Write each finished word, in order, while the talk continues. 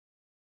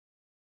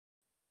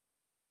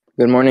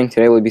Good morning.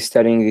 Today we'll be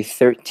studying the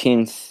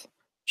 13th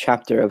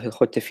chapter of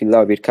Hilchot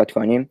Tefillah Birkat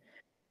Kohanim.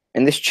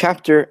 In this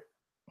chapter,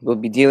 we'll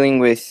be dealing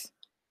with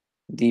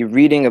the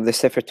reading of the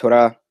Sefer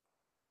Torah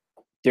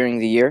during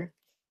the year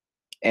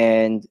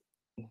and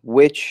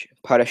which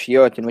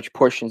parashiyot and which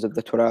portions of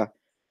the Torah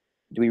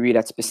do we read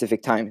at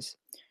specific times.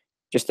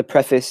 Just a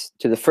preface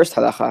to the first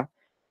halacha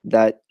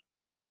that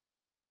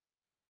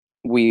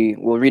we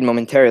will read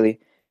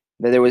momentarily,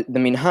 that there was the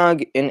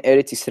minhag in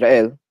Eretz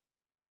Israel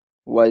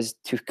was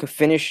to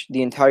finish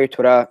the entire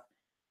Torah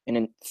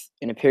in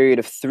a period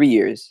of 3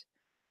 years,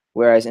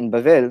 whereas in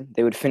Bavel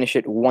they would finish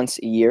it once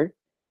a year,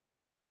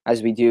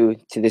 as we do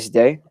to this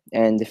day.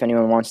 And if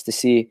anyone wants to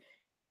see,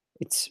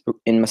 it's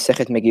in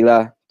Masechet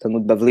Megillah,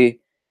 Talmud Bavli,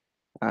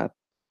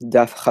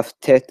 Daf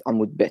Chavtet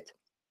Amud Bet.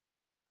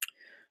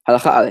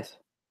 Halacha Aleph.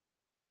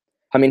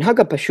 המנהג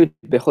הפשוט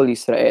בכל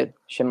ישראל,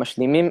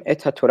 שמשלימים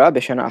את התורה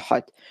בשנה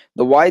אחת.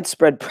 The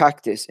widespread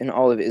practice in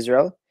all of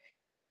Israel,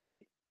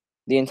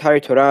 the entire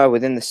Torah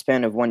within the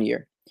span of 1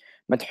 year.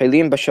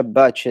 מתחילים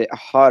בשבת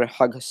שאחר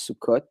חג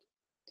הסוכות.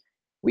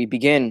 We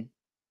begin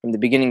from the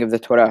beginning of the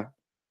Torah,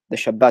 the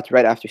Shabbat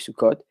right after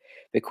Sukkot.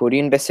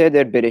 וקוראים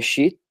בסדר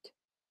בראשית,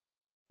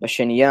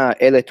 בשנייה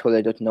אלה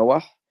תולדות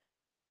נוח,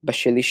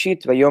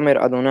 בשלישית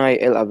ויאמר אדוני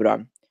אל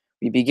אברהם.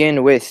 We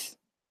begin with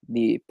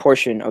the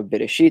portion of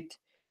Bereshit.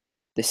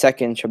 The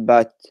second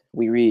Shabbat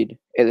we read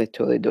אלה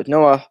תולדות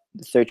נוח.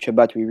 The third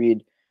Shabbat we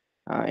read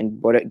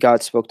and what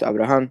God spoke to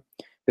Abraham.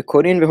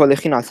 וקוראים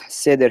והולכים על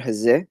הסדר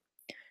הזה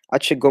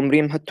עד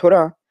שגומרים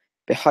התורה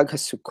בחג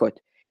הסוכות.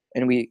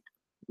 And we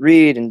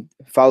read and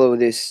follow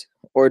this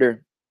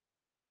order,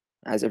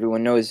 as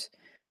everyone knows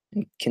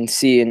and can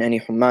see in any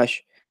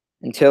Humash,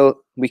 until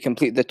we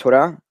complete the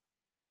Torah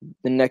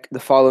the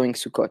following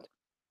Sukkot.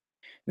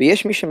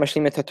 ויש מי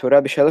שמשלים את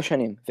התורה בשלוש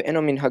שנים,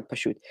 ואינו מנהג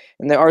פשוט.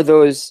 And there are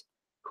those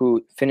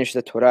who finish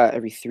the Torah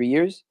every 3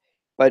 years,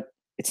 but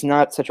it's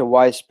not such a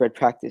widespread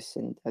practice.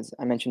 And as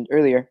I mentioned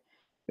earlier,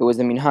 it was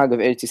the minhag of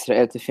Eretz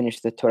Israel to finish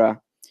the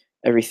Torah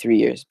every 3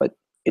 years, but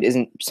it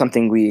isn't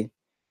something we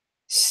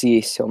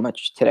see so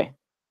much today.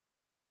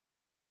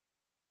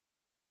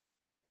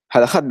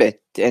 Halakha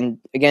Bet, and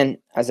again,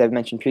 as I've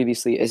mentioned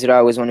previously,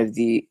 Ezra was one of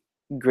the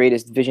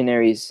greatest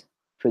visionaries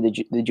for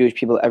the Jewish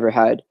people ever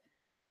had,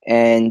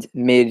 and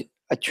made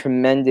a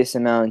tremendous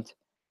amount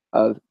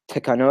of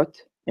tekanot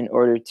in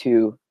order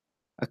to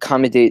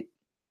accommodate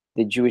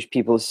the Jewish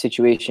people's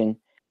situation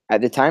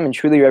at the time, and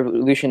truly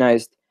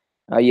revolutionized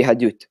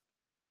Yehadut.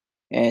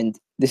 And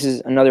this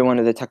is another one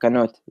of the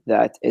tekanot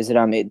that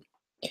Ezra made.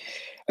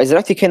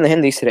 Ezra תיקן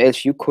להן לישראל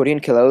שיהיו קוראים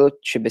כללות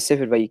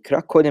שבספר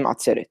ויקרא קודם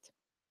עצרת.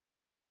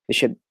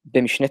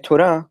 ושבמשנה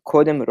תורה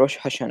קודם ראש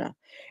השנה.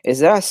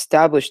 Ezra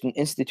established and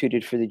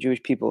instituted for the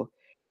Jewish people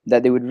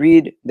that they would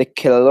read the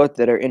kelalot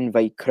that are in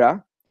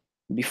Vayikra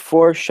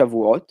before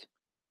Shavuot,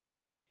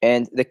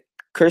 and the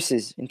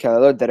curses in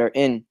kelalot that are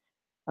in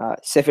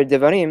Sefer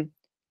Devarim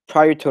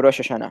prior to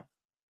Rosh Hashanah.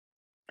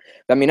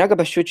 והמנהג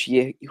הפשוט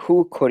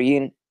שיהיו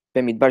קוראים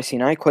במדבר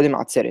סיני קודם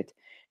עצרת.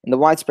 And the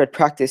widespread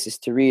practice is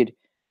to read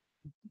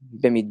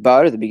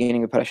במדבר, the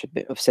beginning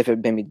of Sefer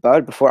במדבר,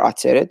 before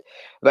עצרת,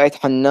 ואת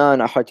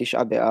חנן אחר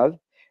תשעה באב,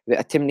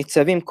 ואתם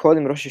ניצבים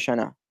קודם ראש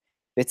השנה,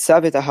 וצו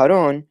את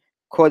אהרון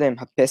קודם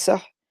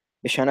הפסח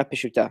בשנה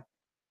פשוטה.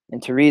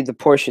 And to read the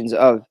portions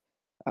of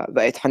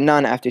ואת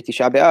חנן after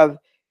תשעה באב,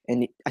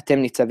 and אתם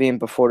ניצבים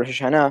before ראש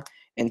השנה,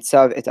 and צו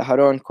את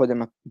אהרון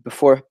קודם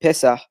before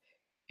Pesach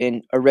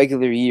in a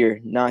regular year,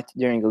 not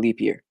during a leap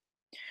year.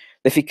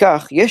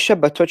 לפיכך, יש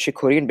שבתות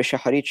שקוראים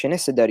בשחרית שני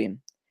סדרים,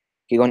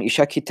 כגון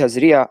אישה כי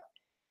תזריע,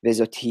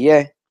 וזאת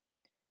תהיה,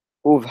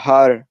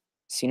 ובהר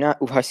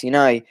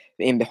סיני,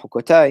 ואם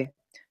בחוקותיי,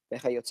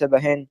 וכיוצא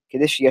בהן,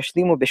 כדי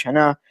שישלימו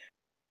בשנה,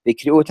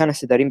 ויקראו אותן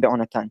הסדרים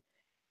בעונתן.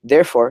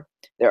 Therefore,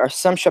 there are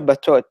some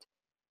Shabbatot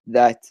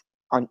that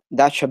on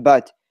that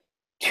Shabbat,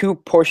 2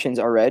 portions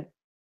are read.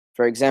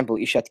 For example,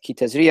 Ishat ki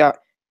tazriya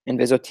and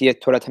vezot tiyeh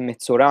Torat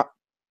HaMetzora.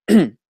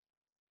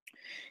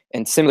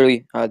 And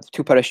similarly, the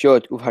 2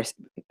 parashiyot,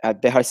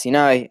 Behar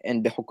Sinai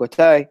and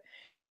Bechukotai,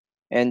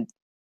 and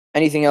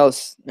anything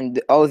else,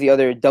 and all of the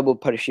other double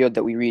parashiyot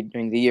that we read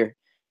during the year,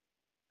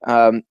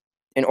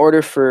 in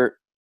order for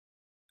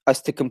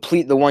us to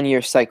complete the 1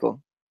 year cycle,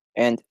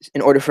 and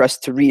in order for us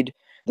to read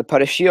the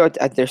parashiyot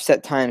at their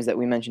set times that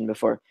we mentioned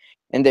before.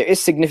 And there is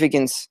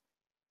significance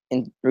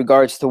in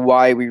regards to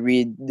why we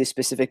read the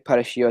specific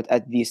parashiyot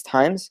at these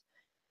times,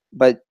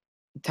 but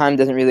time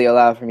doesn't really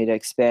allow for me to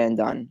expand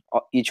on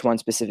each one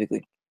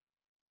specifically.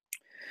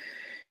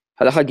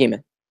 Halacha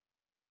Gimel.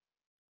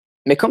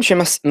 מקום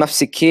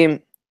שמפסיקים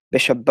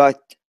בשבת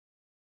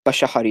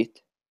בשחרית,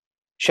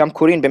 שם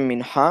קוראים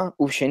במנחה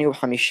ובשני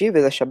ובחמישי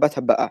וזה שבת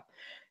הבאה.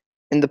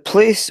 In the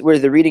place where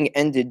the reading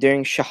ended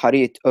during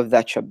shacharit of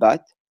that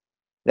Shabbat,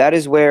 that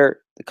is where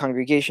the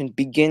congregation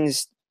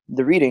begins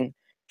the reading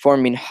for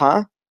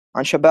minha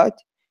on Shabbat,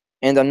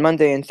 and on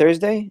Monday and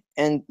Thursday,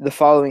 and the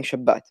following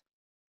Shabbat.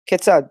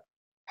 Ketzad,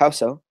 how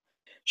so?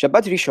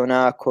 Shabbat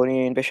Rishona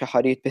קוראים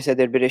בשחרית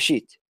בסדר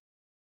בראשית.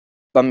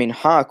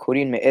 במנחה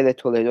קוראים מאלה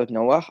תולדות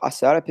נוח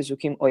 10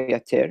 פסוקים או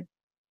יותר,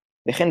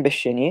 וכן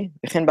בשני,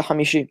 וכן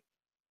בחמישי.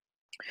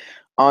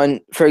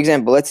 For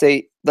example,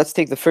 let's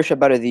take the first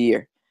Shabbat of the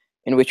year,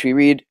 in which we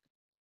read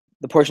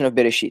the portion of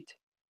Bereshit.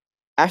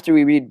 After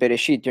we read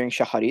Bereshit during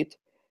Shacharit,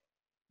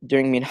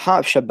 during Mincha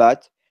of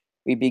Shabbat,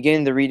 we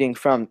begin the reading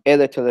from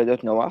Ele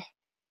Toledot Noach,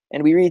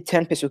 and we read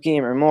 10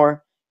 Pesukim or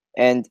more,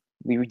 and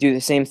we do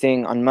the same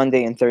thing on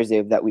Monday and Thursday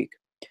of that week.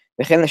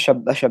 וכן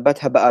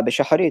לשבת הבאה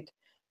בשחרית,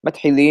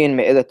 מתחילים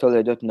מאלה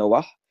תולדות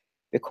נוח,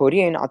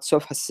 וקוראים עד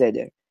סוף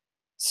הסדר.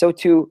 So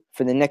too,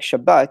 for the next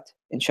Shabbat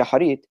in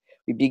Shacharit,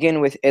 we begin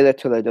with Ele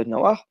Toledot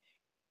Noach,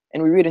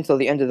 and we read until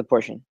the end of the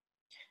portion.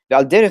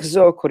 ועל דרך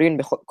זו קוראים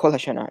כל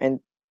השנה, and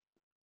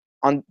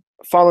on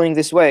following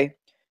this way,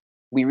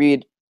 we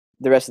read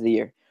the rest of the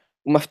year.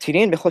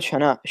 ומפטירין בכל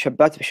שנה,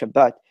 שבת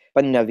ושבת,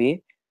 בנביא,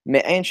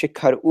 מעין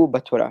שקראו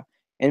בתורה.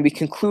 And we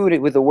conclude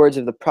it with the words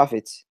of the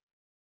prophets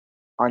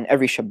on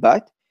every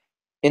Shabbat,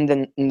 in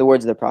the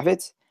words of the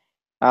prophets,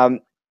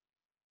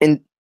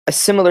 in a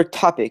similar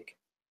topic,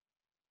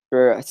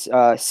 or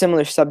a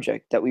similar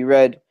subject that we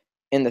read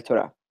in the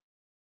Torah.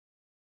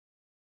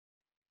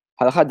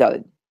 הלכה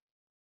ד'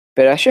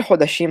 בראשי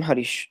חודשים,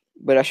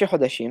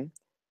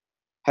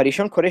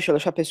 הראשון קורא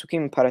 3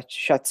 פסוקים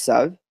מפרשת צו,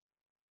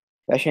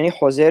 והשני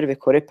חוזר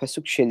וקורא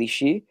פסוק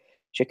שלישי,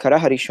 שקרא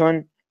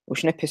הראשון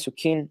ושני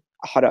פסוקים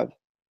אחריו,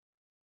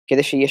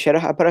 כדי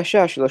שישרח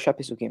הפרשה 3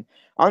 פסוקים.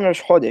 On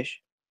Rosh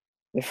Chodesh,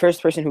 the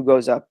first person who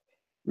goes up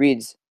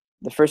reads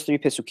the first 3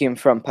 pesukim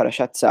from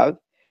Parashat Tzav.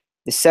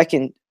 The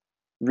second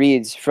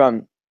reads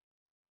from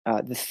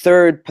the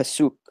third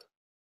pasuk,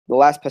 the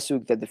last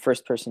pasuk that the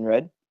first person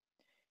read,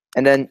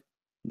 and then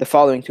the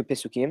following 2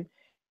 pesukim,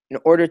 in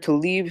order to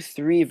leave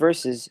 3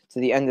 verses to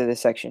the end of the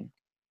section.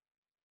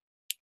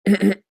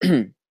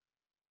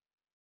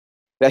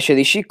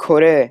 והשלישי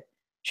קורא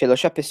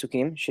 3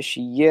 פסוקים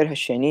ששייר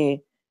השני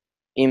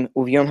עם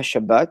וביום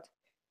השבת,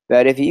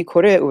 והרביעי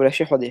קורא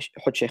ובראשי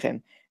חודשיכם.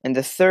 And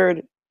the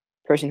third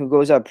person who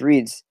goes up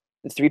reads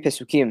the 3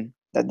 pesukim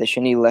that the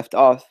sheni left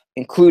off,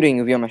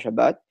 including Yom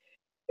HaShabbat,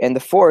 and the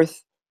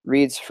fourth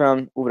reads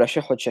from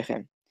ובראשי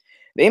חודשיכם.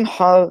 ואם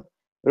חל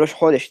ראש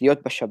חודש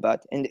להיות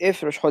בשבת, and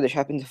if Rosh Chodesh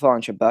happened to fall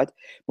on Shabbat,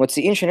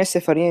 מוציאים 2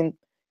 ספרים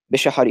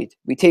בשחרית.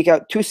 We take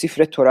out 2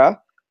 ספרי תורה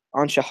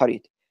on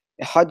שחרית.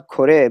 אחד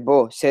קורא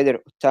בו סדר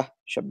אותה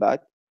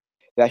שבת,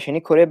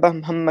 והשני קורא בה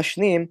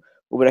המשלים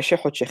ובראשי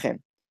חודשיכם.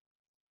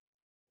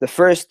 The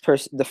first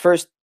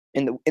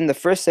in the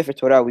first Sefer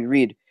Torah we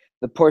read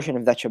the portion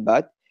of that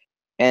Shabbat,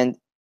 and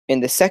in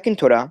the second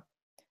Torah,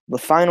 the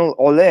final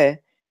Ole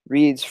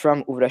reads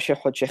from Uvrashi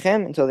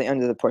Chodshechem until the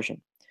end of the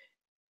portion.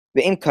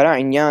 ואם קרא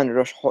עניין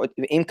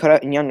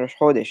ראש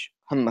חודש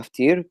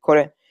המפטיר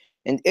קורא,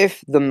 and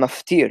if the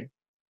maftir,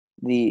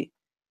 the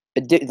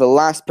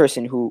last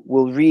person who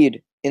will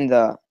read in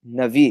the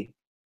Navi,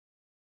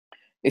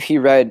 if he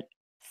read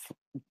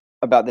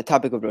about the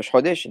topic of Rosh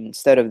Chodesh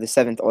instead of the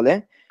 7th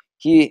Ole,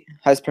 he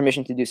has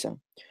permission to do so.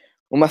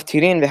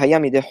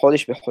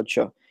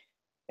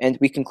 And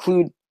we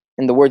conclude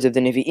in the words of the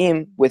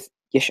Nevi'im with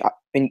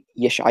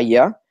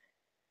Yeshaya,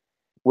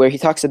 where he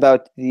talks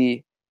about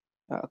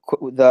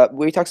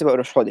where he talks about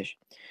Rosh Chodesh.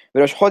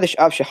 Rosh Chodesh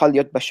Av shechal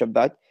yot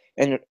b'Shabbat,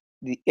 and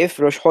if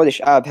Rosh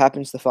Chodesh Av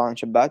happens to fall on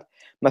Shabbat,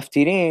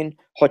 maftirin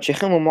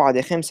chodshechem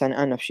u'mo'adechem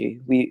san'an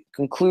nafshi. We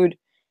conclude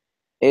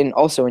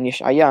also in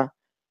Yeshaya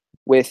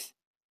with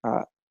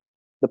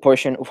the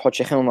portion of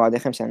chodshechem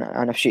u'mo'adechem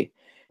san'an nafshi.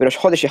 Rosh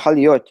Chodesh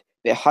shechal yot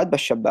be'echad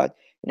b'Shabbat,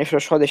 and if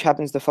Rosh Chodesh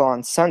happens to fall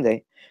on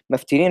Sunday,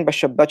 maftirin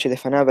b'Shabbat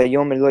shedefanav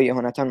v'yomer lo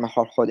Yehonatan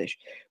machar Chodesh.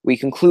 We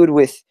conclude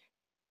with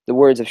the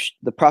words of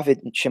the prophet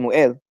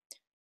Shemuel,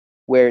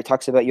 where it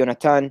talks about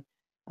Yonatan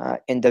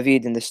and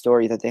David in the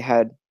story that they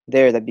had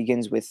there that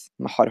begins with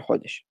Mahar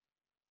Chodesh.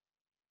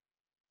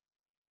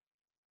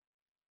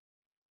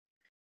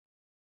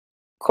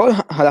 כל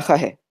הלכה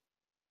ה'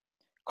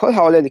 כל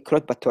העולה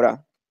לקרות בתורה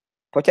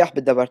פותח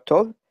בדבר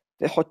טוב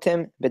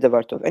וחותם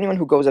בדבר טוב. Anyone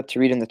who goes up to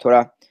read in the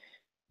Torah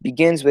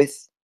begins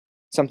with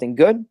something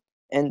good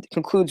and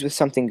concludes with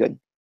something good.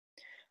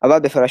 אבל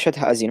בפרשת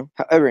האזינו,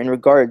 however, in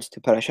regards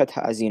to פרשת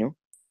האזינו,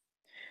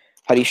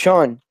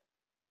 הראשון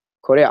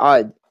קורא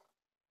עד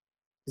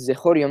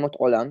זכור ימות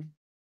עולם,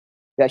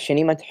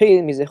 והשני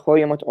מתחיל מזכור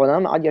ימות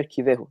עולם עד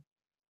ירכיבהו.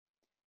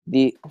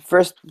 The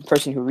first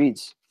person who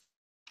reads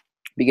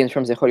begins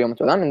from זכור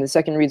ימות עולם, and the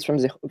second reads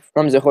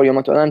from זכור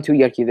ימות עולם to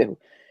ירכיבהו.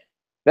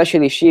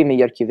 והשלישי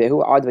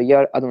מירכיבהו עד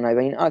וירא אדוני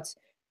וינעץ.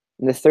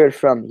 And the third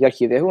from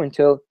ירכיבהו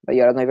until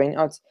וירא אדוני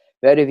וינעץ.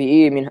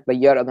 והרביעי מן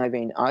וירא אדוני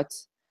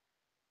וינעץ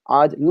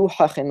עד לו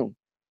חכמו.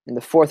 And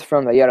the fourth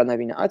from וירא אדוני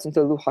וינעץ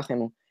until לו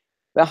חכמו.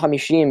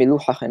 והחמישי מלו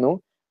חכמו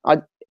עד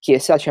כי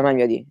אסל שמיים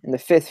ידי. And the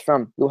fifth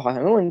from לו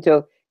חכמו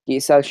until כי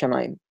אסל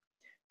שמיים.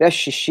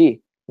 והשישי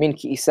מן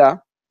כי אסה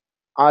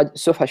עד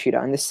סוף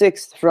השירה. And the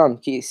sixth from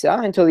כי אסה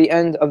until the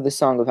end of the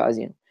song of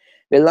האזינו.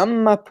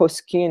 ולמה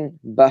פוסקין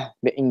בה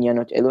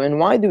בעניינות אלו? And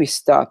why do we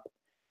stop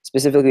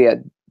specifically at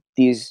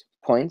these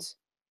points,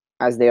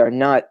 as they are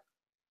not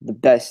the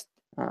best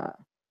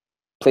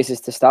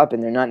places to stop,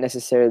 and they're not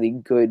necessarily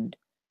good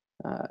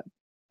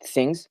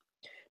things?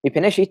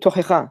 מפני שהיא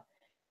תוכחה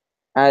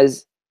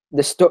as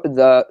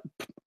the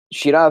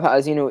Shira of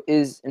Ha'azinu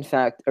is in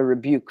fact a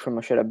rebuke from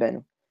Moshe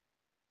Rabbeinu.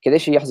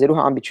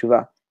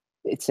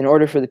 It's in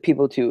order for the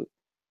people to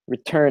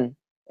return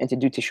and to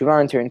do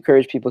teshuvah and to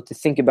encourage people to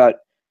think about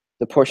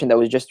the portion that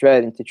was just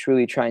read and to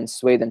truly try and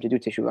sway them to do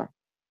teshuvah.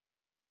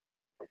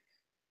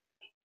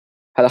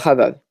 Halacha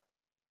Vav.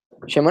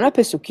 Shemona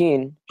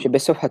pesukin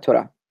shebesof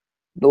haTorah.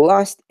 The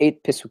last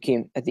 8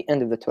 pesukim at the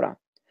end of the Torah.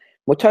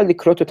 Mutar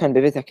likrot otan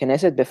bevet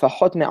haKnesset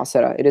befachot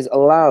me'asara. It is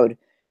allowed,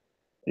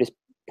 it is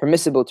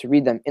permissible to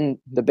read them in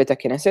the Bet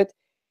HaKnesset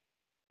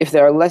if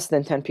there are less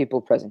than 10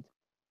 people present.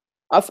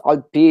 Af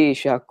al pi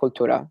shehakol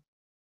Torah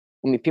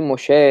umipi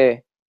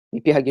Moshe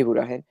mipi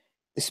hagevurah.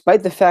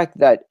 Despite the fact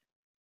that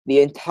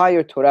the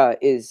entire Torah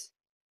is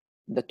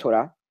the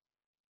Torah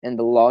and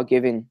the law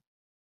given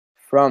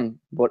from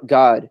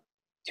God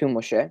to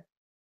Moshe,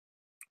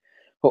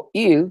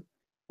 ho'il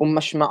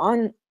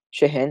umashma'an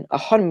shehen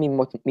ahar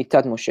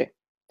mitat Moshe.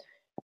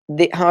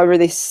 However,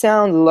 they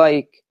sound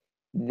like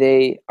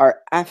they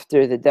are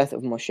after the death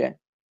of Moshe.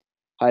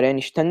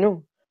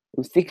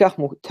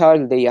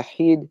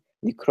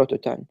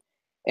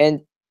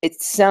 And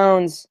it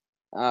sounds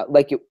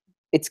like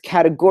it's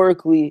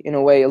categorically, in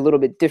a way, a little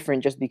bit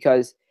different just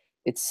because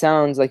it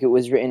sounds like it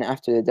was written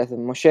after the death of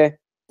Moshe.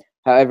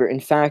 However, in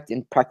fact,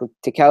 in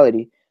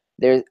practicality,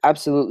 there's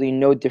absolutely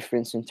no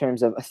difference in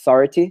terms of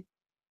authority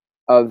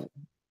of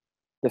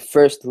the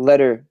first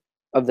letter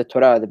of the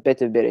Torah, the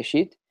Bet of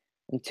Bereshit,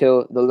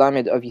 until the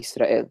Lamed of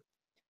Yisrael.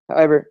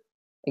 However,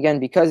 again,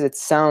 because it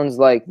sounds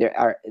like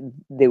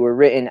they were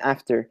written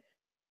after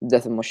the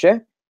death of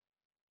Moshe,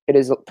 it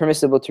is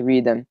permissible to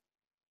read them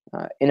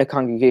in a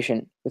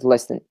congregation with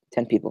less than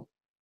 10 people.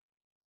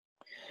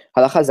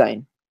 Halacha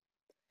Zayin.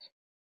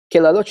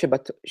 Kelalot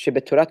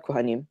shebetorat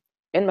kohanim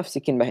en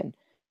mafsikin bahen.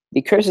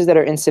 The curses that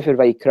are in Sefer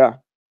Vayikra,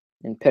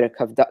 in Perek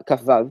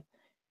Kaf Vav,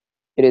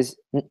 it is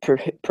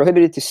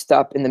prohibited to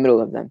stop in the middle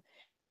of them.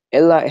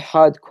 Ella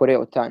ehad koreh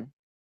otan.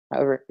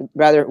 However,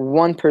 rather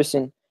one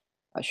person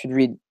should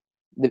read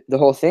the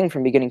whole thing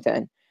from beginning to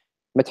end.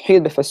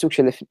 Matchil befasuk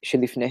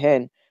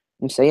shelifnehen,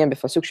 umsayem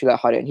befasuk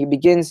shelacharein. He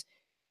begins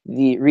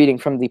the reading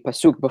from the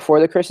pasuk before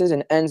the curses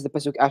and ends the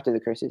pasuk after the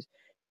curses.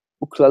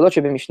 Uklalot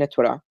shebemishne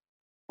Torah.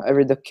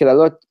 However, the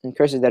kilalot and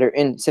curses that are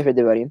in Sefer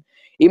Devarim,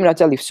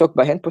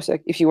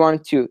 if you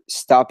want to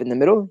stop in the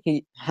middle,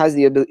 he has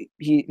the ability,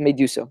 he may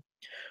do so.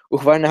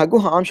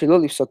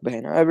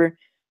 However,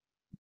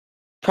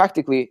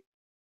 practically,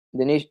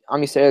 the nation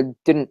Am Yisrael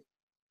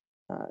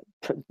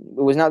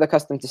was not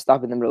accustomed to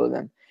stop in the middle of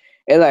them.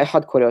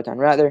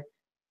 Rather,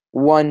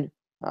 one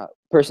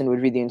person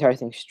would read the entire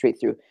thing straight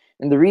through.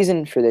 And the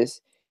reason for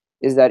this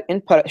is that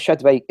in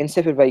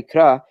Sefer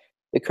Vayikra,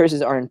 the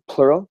curses are in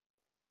plural,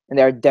 and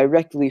they are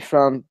directly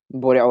from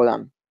Borei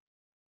Olam.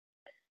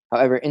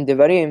 However, in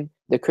Devarim,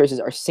 the curses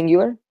are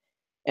singular,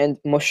 and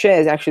Moshe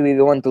is actually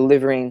the one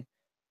delivering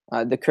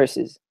the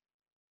curses.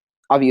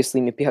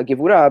 Obviously, Mipi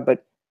HaGevurah,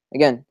 but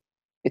again,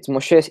 it's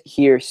Moshe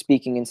here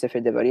speaking in Sefer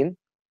Devarim,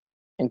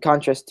 in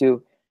contrast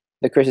to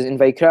the curses in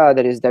Vayikra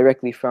that is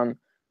directly from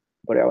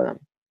Borei Olam.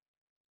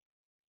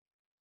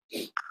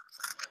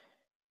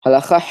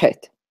 Halacha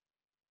Het.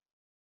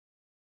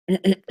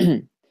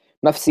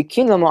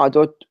 Mafsikin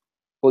lamu'adot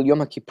ol Yom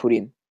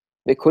HaKippurim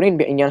vekorin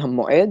be'inyan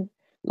ha'mo'ed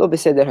lo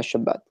beseder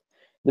ha'Shabbat.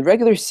 The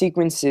regular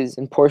sequences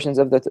and portions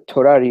of the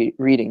Torah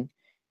reading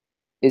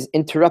is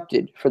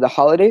interrupted for the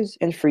holidays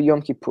and for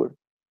Yom Kippur.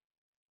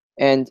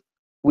 And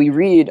we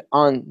read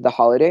on the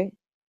holiday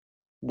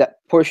that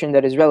portion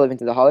that is relevant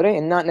to the holiday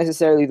and not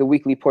necessarily the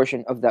weekly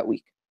portion of that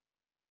week.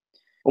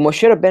 And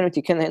Moshe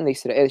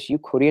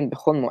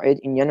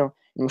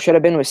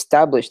Rabbeinu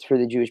established for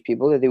the Jewish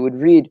people that they would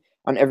read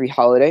on every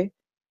holiday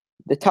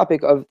the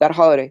topic of that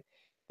holiday.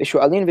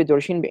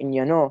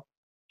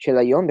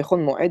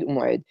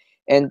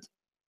 And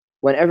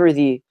whenever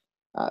the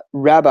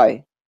rabbi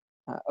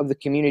of the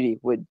community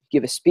would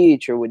give a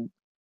speech or would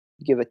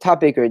give a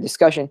topic or a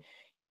discussion,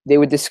 they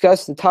would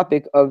discuss the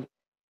topic of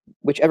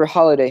whichever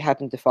holiday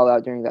happened to fall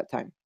out during that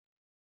time.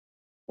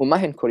 And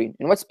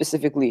what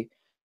specifically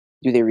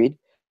do they read?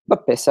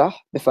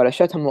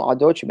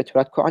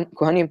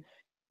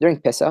 During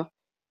Pesach,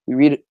 we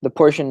read the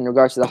portion in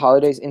regards to the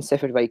holidays in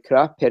Sefer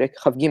Vayikra, Perek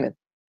Chav Gimel.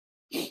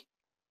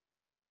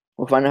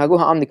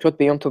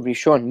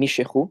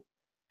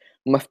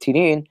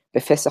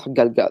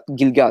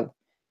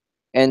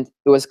 And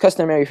it was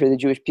customary for the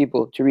Jewish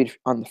people to read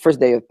on the first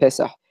day of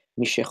Pesach,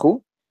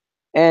 Mishechu,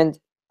 and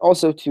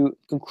also to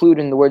conclude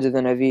in the words of the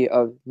Navi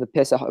of the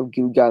Pesach of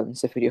Gilgal in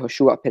Sefer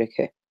Yehoshua, Perek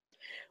He.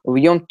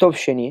 Yom Tov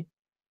Sheni,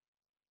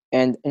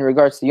 and in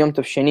regards to Yom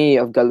Tov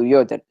Sheni of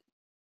Galuyot that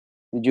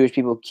the Jewish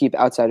people keep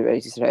outside of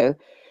Eretz Israel,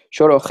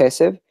 Shor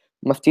Chesev,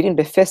 Maftirin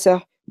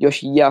Befesach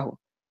Yoshiyahu.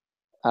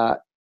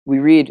 We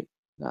read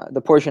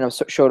the portion of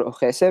Shor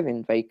Chesev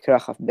in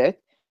Vayikra Chaf Bet,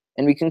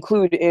 and we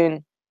conclude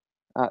in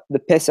the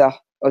Pesach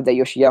of the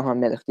Yoshiyahu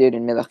HaMelech did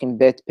in Melachim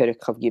Bet Perek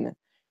Chav Gimel.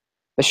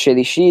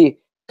 B'Shelishi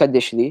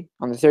Kadeshli,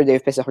 on the third day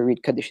of Pesach we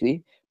read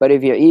Kadeshli.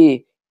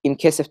 B'Revi'i Im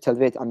Kesef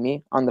Talvet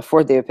Ami, on the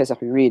fourth day of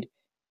Pesach we read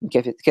on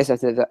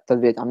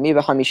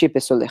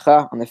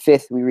the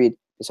fifth we read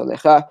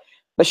Pesolecha.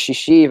 On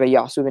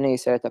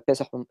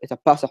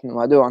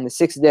the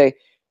sixth day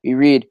we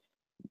read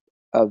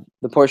of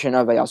the portion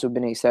of Vayasu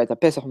b'nei Yisrael et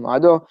Pesach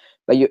Moado.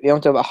 By Yom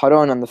Tov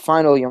Aharon, on the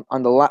final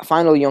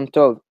Yom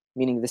Tov,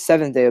 meaning the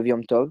seventh day of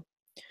Yom Tov,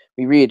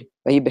 we read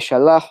Vahi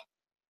Beshalach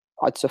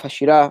ad Sof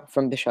Hashira,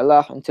 from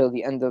Beshalach until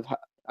the end of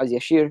Az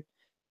Yashir.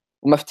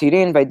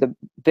 Umaftirin by the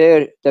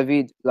Ber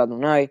David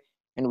Ladonai,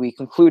 and we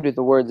conclude with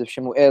the words of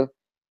Shemuel,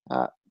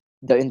 that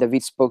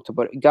David spoke to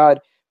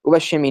God.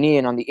 Ubashemini,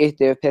 and on the eighth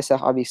day of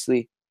Pesach,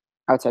 obviously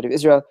outside of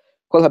Israel,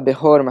 Kol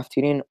HaBechor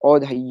Maftirin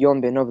Od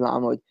Hayom Benov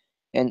La'amod.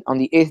 And on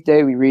the eighth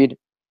day we read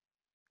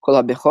Kol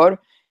HaBechor,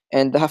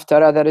 and the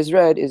Haftarah that is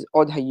read is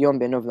Od Hayom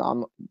Benov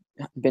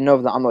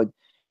La'amod.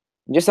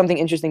 Just something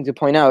interesting to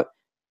point out,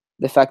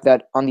 the fact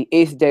that on the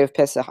eighth day of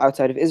Pesach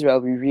outside of Israel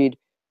we read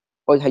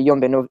Od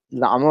Hayom Benov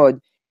La'amod,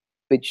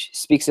 which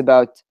speaks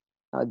about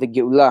the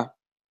Geulah.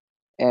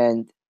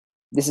 And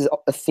this is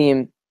a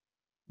theme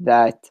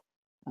that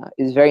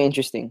is very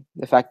interesting.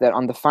 The fact that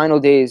on the final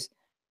days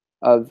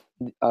on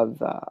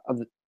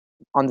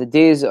the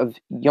days of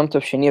Yom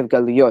Tov Sheni of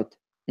Galuyot,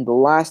 in the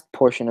last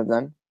portion of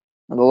them,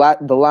 on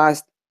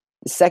the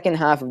second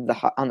half of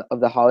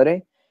the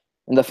holiday,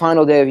 and the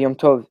final day of Yom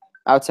Tov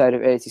outside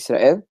of Eretz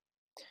Yisrael,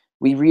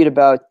 we read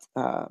about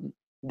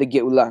the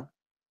Geulah.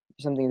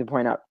 Something to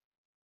point out.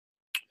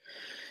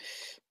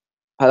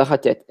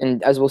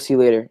 And as we'll see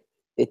later,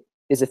 it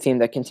is a theme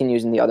that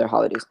continues in the other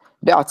holidays.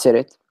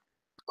 Be'atzeret,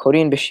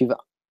 Korin b'shiv'a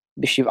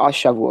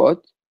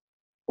shavuot,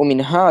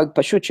 u'minhag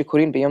pashut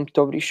shekorin b'yom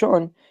tov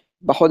rishon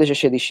b'chodesh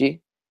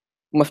hashlishi,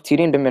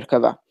 u'maftirin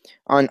b'merkava.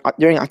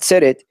 During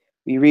Atzeret,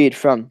 we read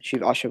from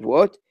Shiv'a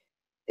Shavuot,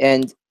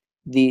 and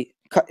it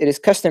is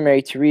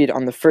customary to read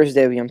on the first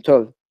day of Yom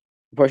Tov,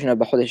 the portion of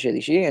b'chodesh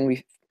hashlishi, and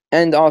we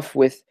end off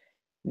with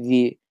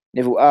the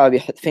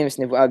famous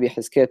Nevu'ah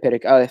b'Yechezkel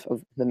Perek Aleph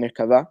of the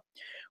Merkava.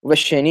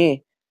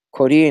 Uvasheni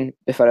Korin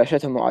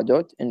b'Farashat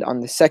HaMo'adot, and on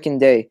the second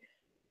day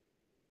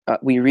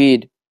we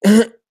read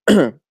by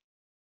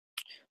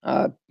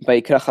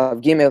Yikra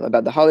Chav Gimel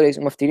about the holidays.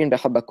 Umaftirin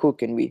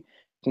b'Habakuk, and we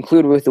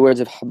conclude with the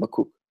words of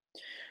Habakuk.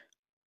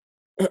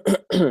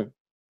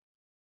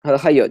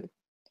 Halacha Yod.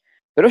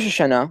 Rosh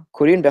Hashanah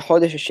Korin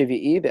b'Chodesh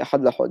HaShevi'i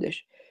b'Echad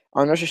LaChodesh.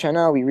 On Rosh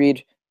Hashanah we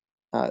read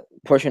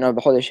portion of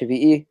B'Chodesh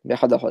Shevi'i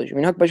b'Echad LaChodesh.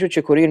 Minhag pashut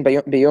shekorin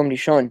b'Yom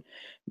Rishon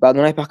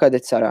b'Adonai Pachad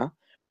et Tzara,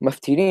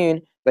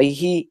 maftirin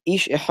v'yihi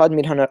ish echad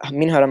min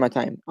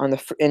haramatayim.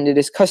 And it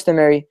is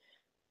customary,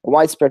 a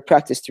widespread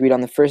practice, to read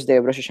on the first day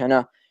of Rosh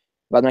Hashanah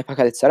b'Adonai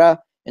Pachad et Tzara,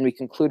 and we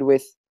conclude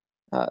with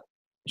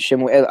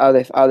Shemuel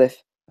Aleph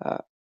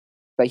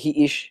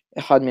v'yihi ish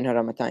echad min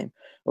haramatayim.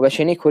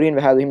 Ubasheni korin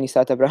v'Elohim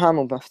nisat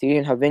Abraham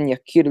u'maftirin haven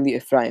yakir li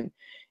Ephraim.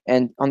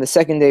 And on the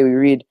second day we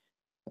read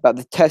about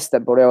the test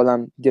that Borei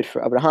Olam did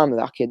for Abraham,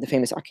 the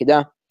famous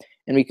Akedah,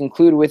 and we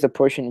conclude with a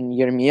portion in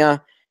Yirmiyah,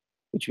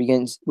 which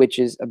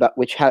is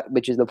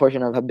the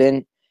portion of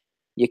Haben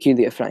Yakir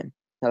li Ephraim.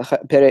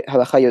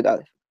 Halacha Yod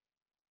Aleph.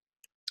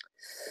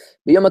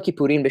 B'Yom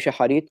HaKippurim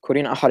b'Shacharit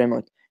Korin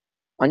Acharemot.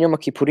 On Yom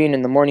HaKippurim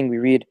in the morning we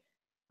read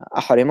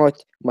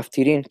Acharemot,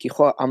 Maftirin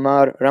Kicho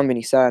Amar Ram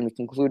v'Nisa, and we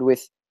conclude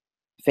with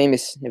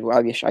famous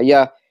Nevu'ah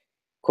Yeshaya,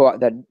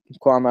 that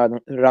Ko Amar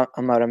Ram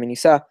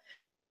v'Nisa.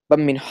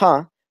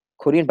 B'Mincha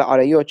Korin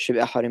ba'arayot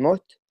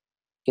shebe'acharemot,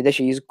 kedei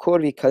sheyizkor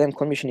v'yikalem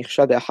kol mi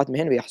shenichshal be'achat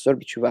mehen v'yachzor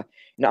b'tshuva.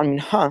 And on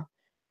Mincha,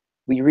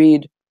 we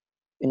read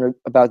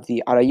about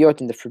the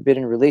arayot and the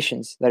forbidden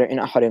relations that are in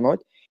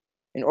acharemot,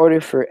 in order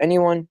for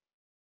anyone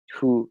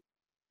who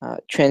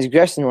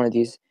transgressed in one of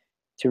these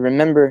to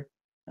remember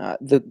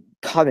the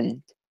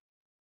covenant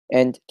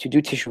and to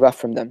do teshuvah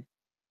from them.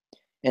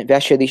 And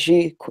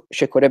v'ashelishi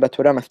shekoreh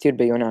b'Torah maftir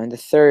be'yonah. And the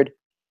third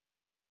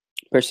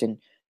person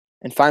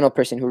and final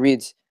person who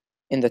reads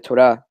in the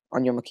Torah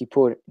on Yom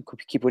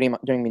Kippurim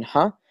during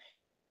Mincha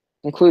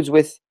concludes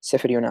with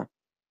Sefer Yonah,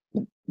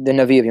 the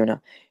Navi of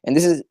Yonah. And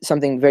this is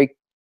something very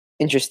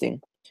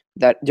interesting,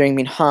 that during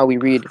Mincha we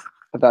read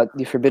about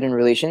the forbidden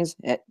relations,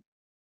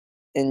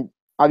 and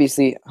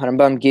obviously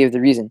Harambam gave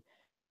the reason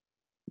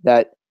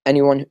that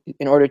anyone,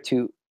 in order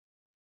to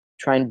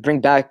try and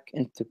bring back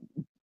and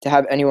to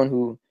have anyone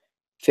who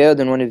failed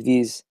in one of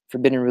these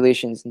forbidden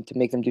relations and to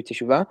make them do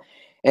teshuvah,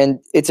 and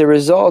it's a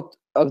result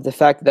of the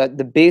fact that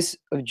the base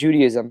of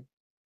Judaism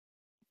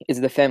is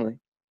the family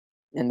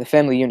and the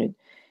family unit,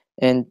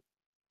 and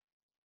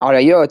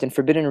arayot and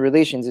forbidden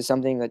relations is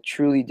something that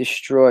truly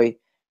destroy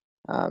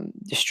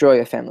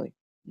a family.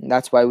 And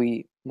that's why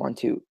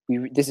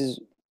this is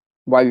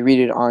why we read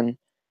it on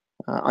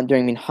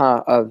during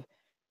Mincha of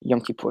Yom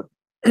Kippur.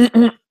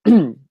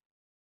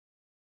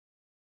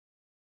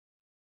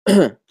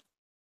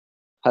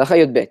 Halacha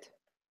Yod Bet.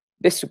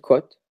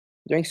 Besukot,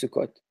 during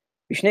Sukkot,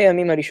 בשני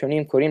הימים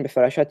הראשונים קוראים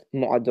בפרשת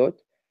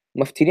מועדות,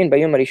 ומפטירין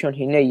ביום הראשון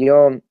הנה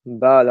יום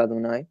בא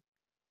לאדוני,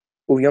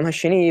 וביום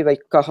השני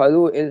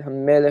ויקהלו אל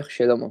המלך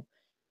שלמה.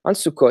 On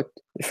Sukkot,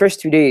 the first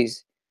 2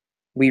 days,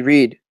 we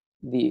read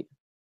the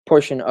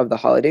portion of the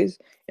holidays,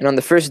 and on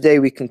the first day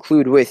we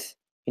conclude with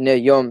הנה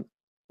יום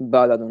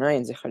Baal Adonai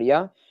and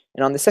Zechariah.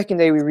 And on the second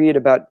day, we read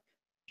about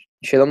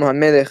Shlomo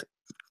HaMelech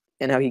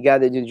and how he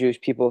gathered the Jewish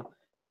people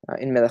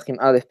in Melachim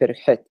Aleph Perek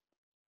Het.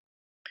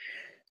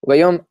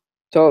 וביום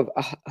טוב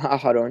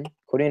האחרון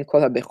קוראים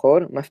כל הבכור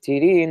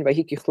מפטירין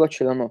ויהי ככלות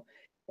שלמה.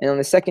 And on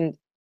the second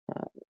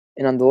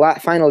and on the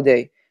final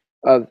day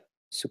of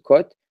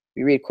Sukkot,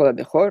 we read כל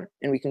הבכור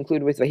and we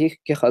conclude with ויהי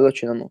ככלות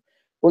שלמה.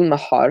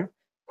 ולמחר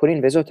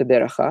קוראים וזאת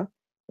הברכה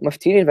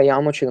ומפטירין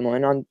ויעמוד שלמה.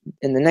 And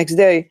in the next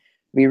day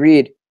we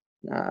read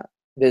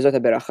וזאת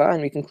הברכה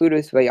and we conclude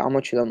with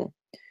ויעמוד שלמה.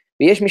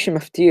 ויש מי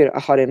שמפטיר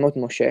אחרי מות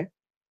משה,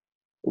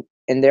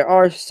 and there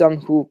are some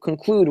who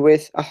conclude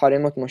with אחרי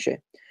מות משה.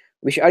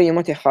 And on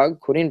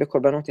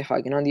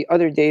the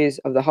other days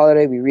of the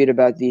holiday, we read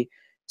about the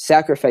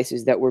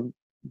sacrifices that were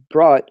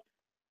brought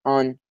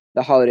on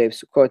the holiday of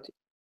Sukkot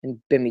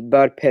in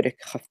Bemidbar Perek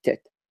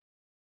Chavtet.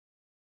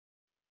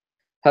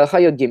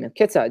 Halacha Yod Gimel.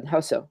 Ketzad, how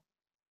so?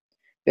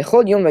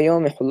 Bechol yom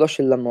vayom mechullo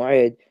shel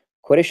hamoed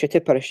koreh shetei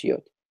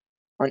parashiyot.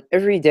 On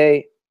every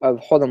day of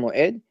Chol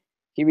HaMoed,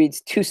 he reads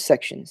two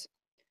sections.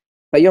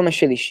 Vayom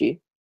hashelishi,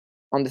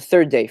 on the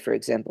third day, for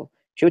example,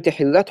 shehu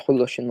tehillat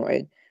chullo shel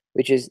moed,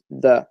 which is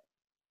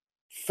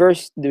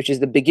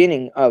the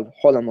beginning of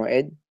Chol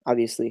HaMoed,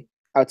 obviously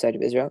outside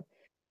of Israel.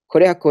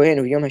 Koreh HaKohen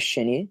v'yom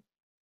hasheni,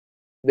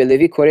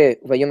 v'Levi koreh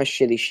v'yom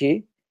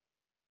hashelishi,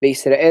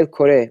 v'Yisrael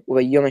koreh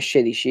v'yom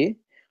hashelishi,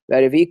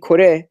 v'Levi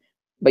koreh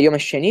v'yom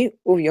hasheni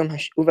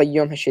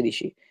v'yom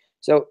hashelishi.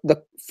 So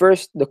the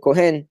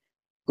Kohen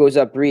goes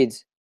up,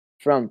 reads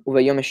from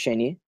v'yom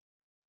hasheni.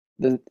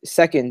 The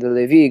second, the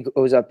Levi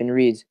goes up and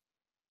reads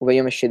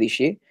v'yom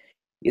hashelishi.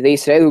 The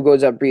Israel who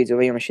goes up reads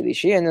Vayom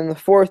HaShelishi, and then the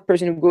fourth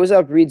person who goes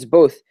up reads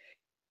both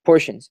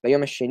portions,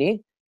 Vayom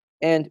HaSheni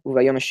and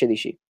Vayom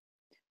HaShelishi.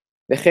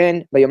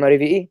 V'chen Vayom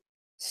HaRevi'i.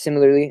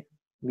 Similarly,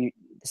 the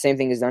same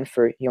thing is done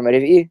for Yom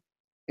HaRevi'i,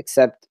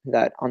 except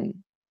that on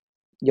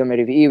Yom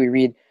HaRevi'i we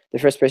read, the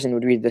first person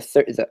would read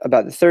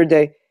about the third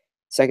day,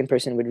 second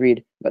person would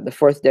read about the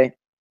fourth day,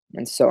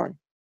 and so on.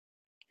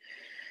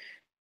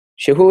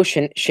 Shehu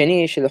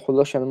Sheni Shel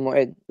Chullo Shel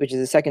Moed, which is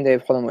the second day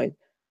of Chol HaMoed.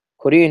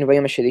 So he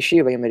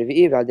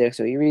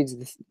reads,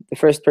 the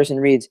first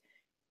person reads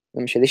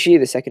Yom HaShelishi,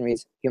 the second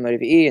reads Yom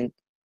HaRevi'i, and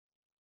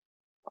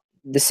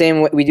the same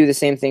way, we do the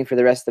same thing for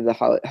the rest of the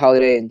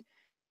holiday, and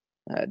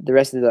the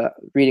rest of the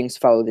readings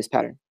follow this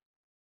pattern.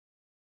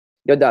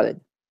 Yod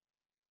Daled.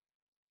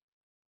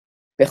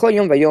 בכל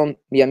יום ויום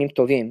בימים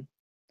טובים,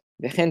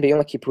 וכן ביום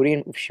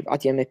הכיפורים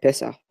ובשבעת ימי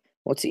פסח,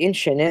 מוציאים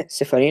שני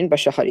ספרים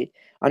בשחרית.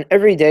 On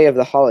every day of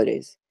the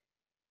holidays,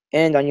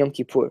 and on Yom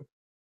Kippur,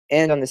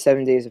 and on the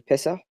 7 days of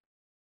Pesach,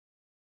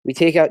 we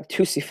take out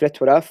 2 Sifrei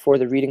Torah for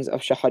the readings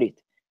of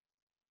Shacharit.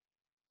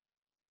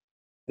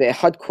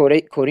 ואחד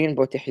קוראים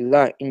בו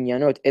תחילה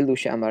עניינות אלו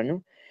שאמרנו,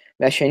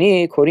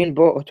 והשני קוראים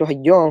בו אותו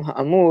היום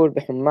האמור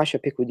בחומש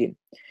הפקודים.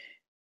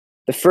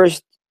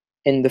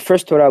 In the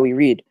first Torah we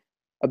read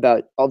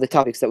about all the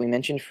topics that we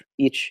mentioned for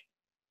each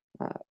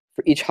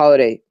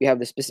holiday. We have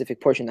the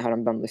specific portion that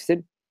Harambam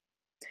listed.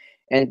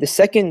 And the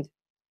second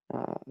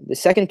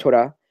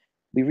Torah,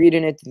 we read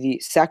in it the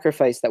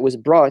sacrifice that was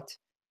brought,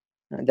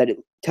 that it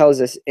tells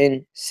us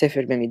in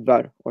Sefer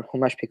Bemidbar or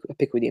Chumash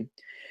Pekudim.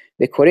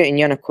 V'koreh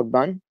inyan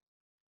hakorban,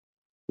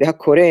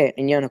 v'hakoreh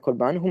inyan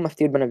hakorban hu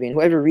maftir banavin.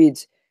 Whoever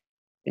reads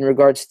in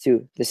regards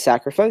to the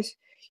sacrifice,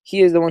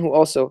 he is the one who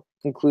also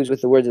concludes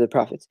with the words of the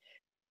prophets.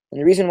 And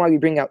the reason why we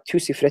bring out 2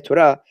 Sifrei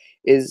Torah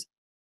is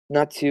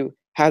not to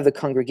have the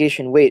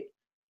congregation wait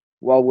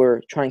while we're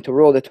trying to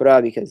roll the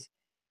Torah, because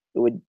it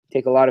would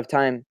take a lot of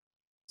time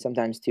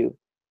sometimes to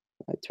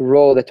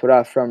roll the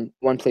Torah from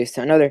one place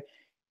to another.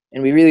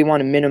 And we really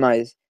want to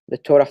minimize the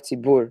Torah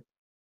Tzibur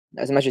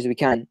as much as we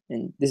can.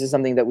 And this is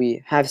something that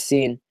we have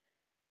seen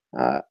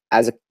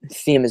as a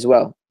theme as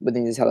well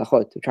within these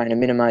halachot, to trying to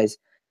minimize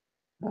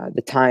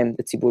the time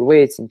that Tzibur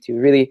waits, and to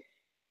really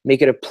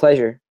make it a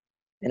pleasure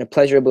and a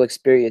pleasurable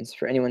experience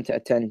for anyone to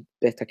attend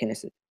Beit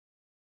HaKnesset.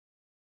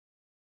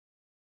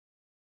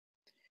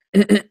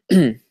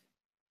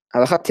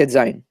 Halachat Tet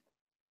Zayin.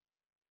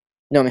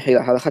 No,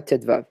 Mechila, Halachat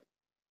Tet Vav.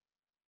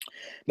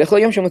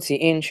 Bechol yom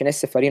shemotzi'in shnei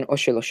sefarin o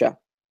shelosha.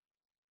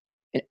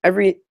 And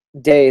every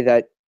day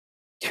that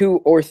 2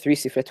 or 3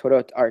 Sifrei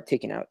Torot are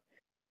taken out,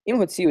 im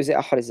hotzi'u ze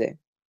achar ze.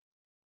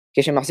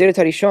 כשמחזיר את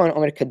הראשון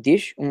אומר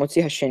קדיש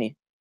ומוציא השני.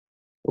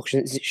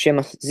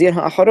 וכשמחזיר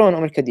האחרון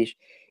אומר קדיש.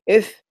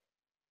 If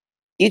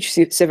each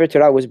Sefer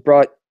Torah was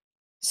brought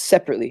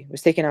separately,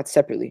 was taken out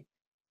separately,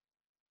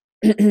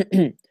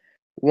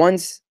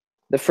 once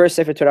the first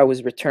Sefer Torah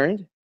was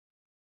returned,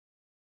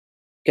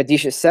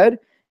 Kaddish is said,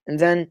 and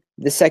then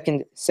the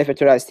second Sefer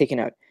Torah is taken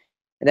out.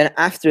 And then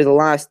after the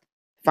last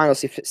final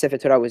Sefer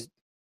Torah was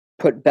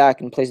put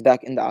back and placed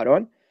back in the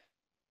Aron,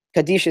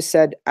 Kaddish is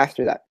said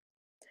after that.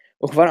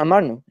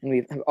 And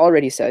we have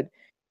already said,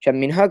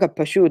 and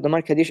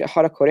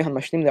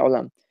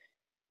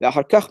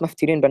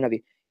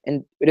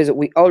it is,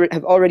 we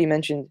have already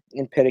mentioned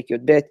in Perek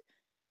Yod Bet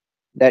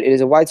that it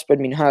is a widespread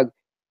minhag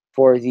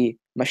for the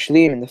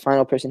mashlim and the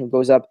final person who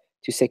goes up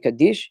to say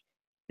Kaddish,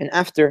 and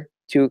after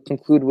to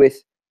conclude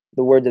with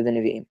the words of the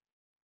Nevi'im.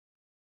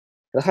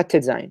 הלכה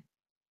ט"ז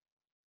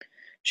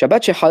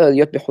שבת שחל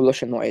להיות בחולו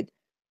של מועד.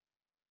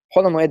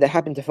 חול המועד that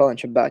happened to fall on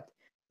Shabbat,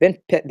 בין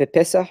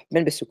בפסח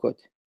בין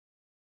בסוכות.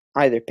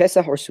 Either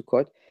Pesach or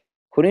Sukkot,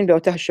 קוראים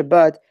באותה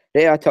השבת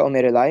ראה אתה אומר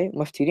אליי,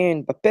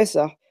 ומפטירין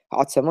בפסח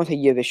העצמות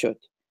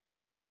היבשות.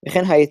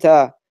 וכן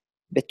הייתה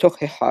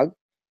בתוך החג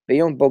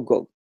ביום בו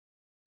גוג.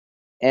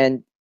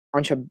 And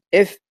on Shabbat,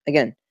 if,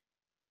 again,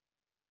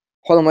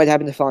 Chol HaMoed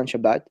happened to fall on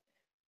Shabbat,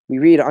 we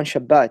read on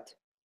Shabbat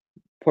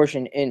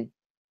portion in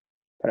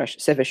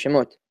Sefer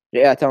Shemot,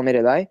 Re'eh Ata Omer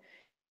Elai,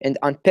 and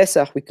on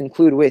Pesach we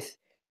conclude with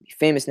the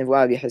famous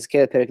Nevuah of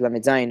Yehezkel Perek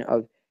Lamed Zayin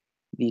of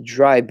the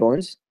dry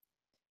bones.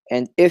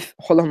 And if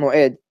Chol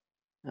HaMoed,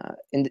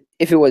 and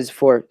if it was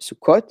for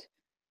Sukkot,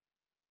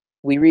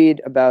 we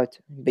read about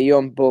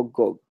Beyom Bo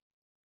Gog,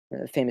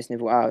 the famous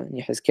Nevuah of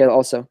Yehezkel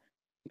also,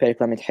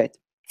 Perek Lamed Het.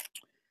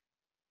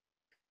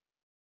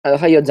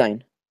 הלכה י"ז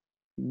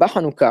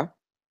בחנוכה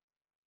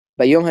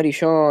ביום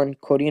הראשון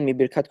קוראים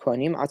מברכת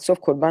כהנים עד סוף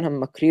קורבן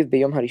המקריב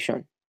ביום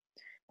הראשון.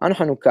 On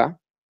Hanukkah,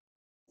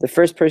 the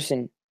first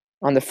person,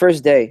 on the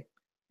first day,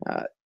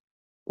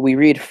 we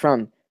read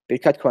from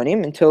Birkat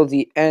Kohanim until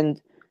the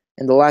end,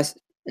 and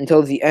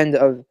until the end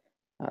of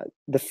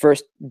the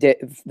first day,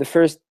 the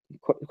first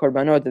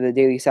korbanot of the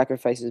daily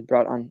sacrifices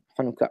brought on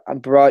Hanukkah,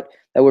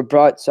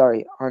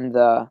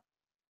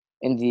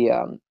 in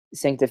the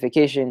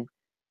sanctification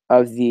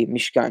of the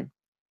Mishkan.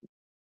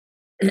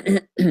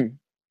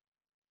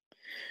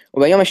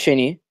 וביום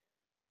השני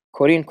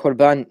קוראים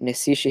קורבן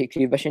נשיא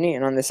שהקריב בשני,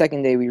 and on the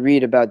second day we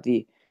read about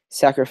the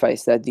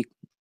sacrifice that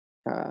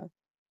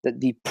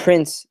the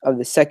prince of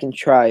the second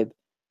tribe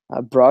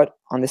brought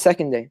on the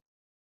second day.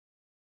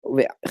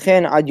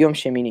 וכן עד יום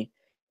שמיני,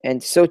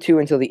 and so too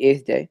until the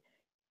eighth day.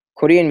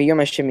 קוראים מיום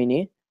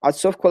השמיני עד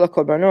סוף כל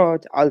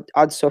הקורבנות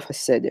עד סוף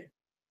הסדר.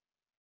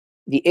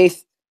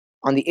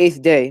 On the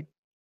eighth day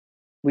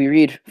we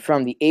read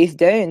from the eighth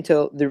day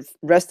until the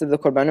rest of the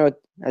korbanot,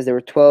 as there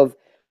were 12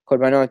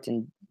 korbanot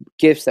and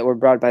gifts that were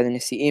brought by the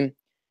Nesi'im,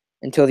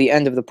 until the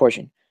end of the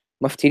portion.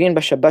 Maftirin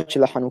b'Shabbat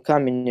shel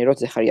Hanukkah min nerot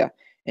Zechariah.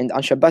 And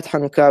on Shabbat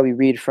Hanukkah we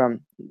read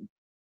from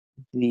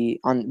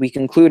we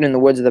conclude in the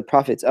words of the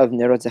prophets of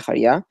Nerot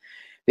Zechariah.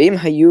 Ve'im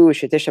hayu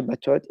shetei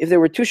Shabbatot. If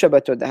there were two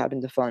Shabbatot that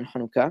happened to fall on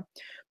Hanukkah,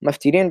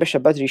 maftirin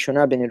b'Shabbat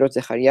rishona b'nerot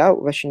Zechariah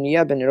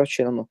u'v'sheniya b'nerot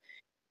Shlomo.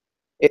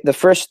 The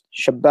first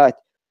Shabbat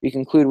we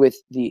conclude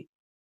with the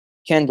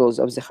candles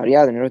of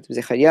Zechariah, the Nerot of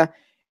Zechariah,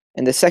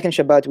 and the second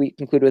Shabbat we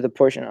conclude with a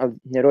portion of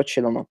Nerot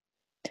Shlomo.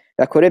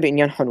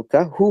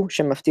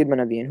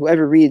 And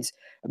whoever reads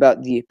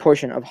about the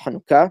portion of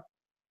Hanukkah,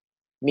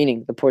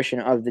 meaning the portion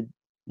of the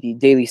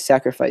daily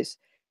sacrifice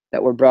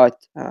that were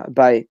brought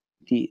by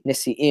the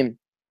Nesi'im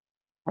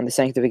on the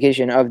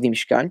sanctification of the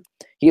Mishkan,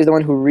 he is the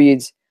one who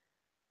reads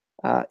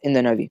in the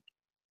Navi.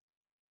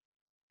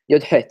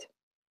 Yod Het.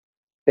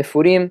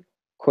 Befurim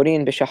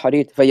Korin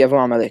Beshacharit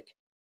Vayavo Amalek.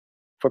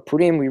 For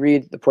Purim, we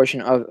read the portion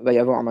of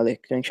Vayavo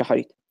Amalek during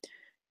Shacharit.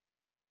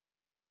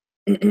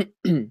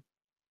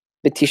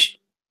 B'Tish'a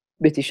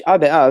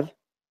B'Av,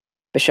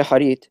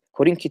 B'Shacharit,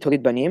 Korim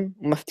Kitolit Banim,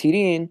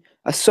 Maftirin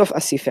Asof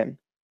Asifem.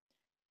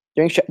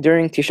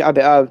 During Tish'a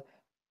B'Av,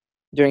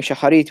 during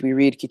Shacharit, we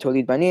read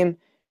Kitolit Banim,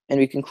 and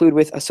we conclude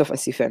with Asof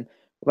Asifem.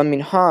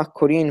 V'Minha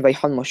Korin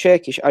Vayhal Moshe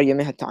Kish'ar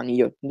Yemeh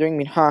HaTa'aniyot. During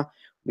Minha,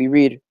 we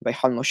read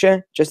Vayhal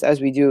Moshe, just as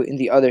we do in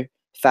the other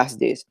fast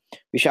days.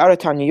 And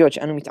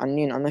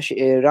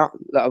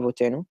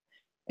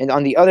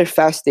on the other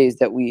fast days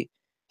that we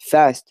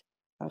fast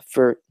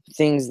for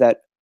things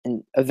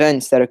and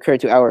events that occur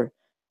to our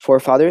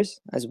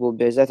forefathers, as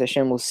Be'ezat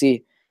Hashem will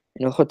see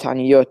in Hilchot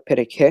Ta'aniyot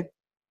Perek He.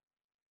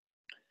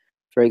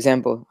 For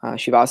example,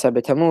 Shiva Asar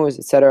B'Tamuz,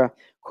 etc.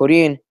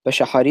 Korin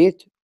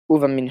B'Shacharit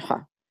Uva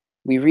Mincha.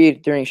 We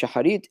read during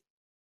Shacharit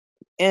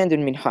and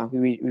in Mincha.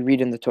 We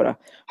read in the Torah.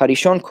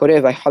 Harishon Koreh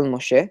Vayhal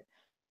Moshe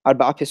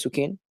Arba'a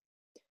Pesukin.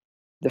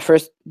 The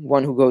first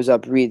one who goes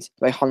up reads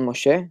Vayhal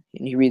Moshe, and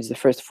he reads the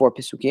first 4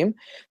 Pesukim.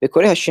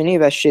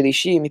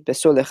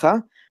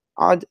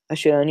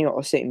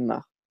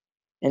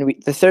 And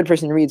the third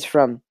person reads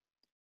from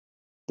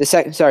the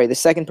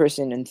second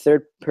person and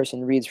third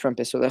person reads from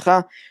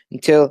Pesulecha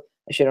until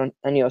Asher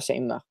Ani Oseh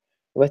Imach.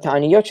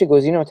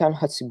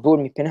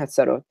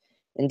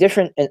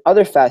 In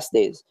other fast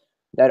days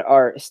that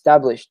are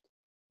established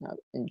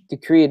and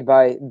decreed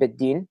by Bet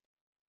Din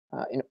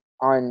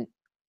on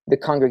the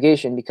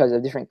congregation because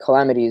of different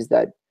calamities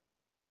that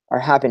are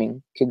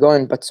happening. For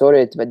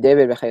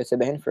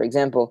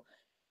example,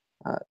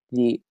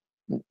 the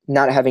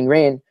not having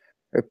rain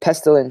or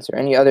pestilence or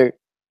any other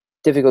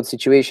difficult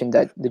situation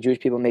that the Jewish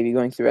people may be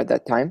going through at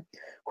that time.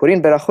 We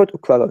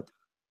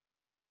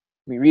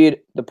read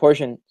the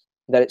portion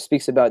that it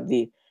speaks about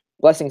the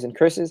blessings and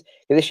curses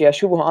in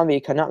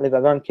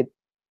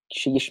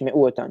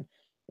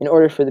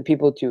order for the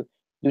people to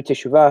do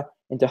teshuvah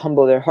and to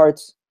humble their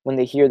hearts when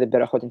they hear the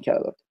berachot and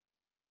kalalot.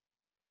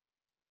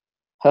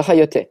 הלכה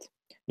י"ט.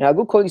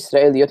 נהגו כל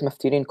ישראל להיות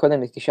מפטירין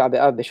קודם לתשעה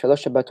באב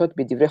בשלוש שבתות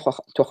בדברי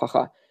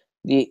תוכחה.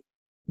 The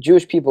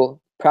Jewish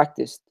people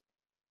practiced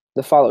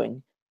the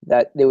following.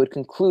 that they would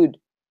conclude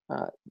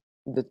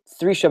the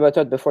 3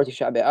 Shabbatot before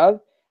Tisha B'Av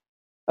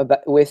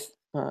with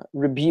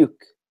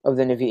rebuke of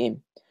the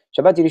Nevi'im.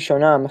 Shabbat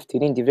Rishona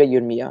Maftirin Divrei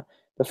Yirmiyah.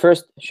 The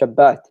first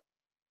Shabbat,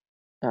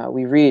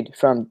 we read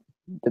from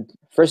the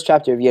first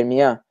chapter of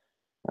Yirmiyah,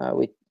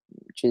 which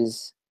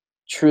is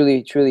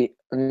truly, truly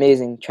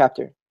amazing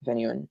chapter, if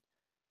anyone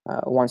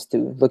wants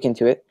to look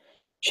into it.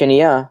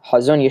 Sheniya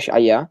Hazon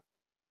Yeshaya.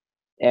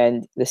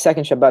 And the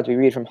second Shabbat we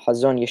read from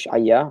Hazon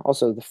Yeshaya,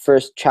 also the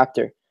first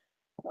chapter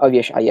of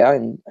Yeshaya,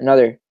 and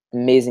another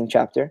amazing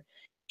chapter.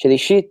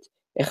 Shelishit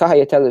Echa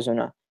Hayatel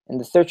Zona. And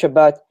the third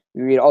Shabbat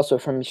we read also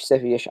from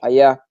Sefer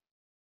Yeshaya,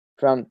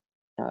 from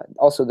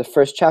also the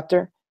first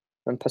chapter,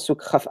 from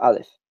Pasuk Chaf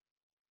Aleph.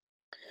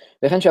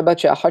 V'chen Shabbat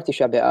she'achar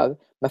Tisha B'Av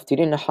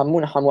maftirin nahamu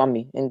nahamu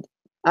ami. And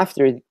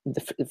after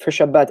the first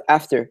Shabbat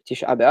after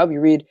Tisha B'Av, we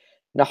read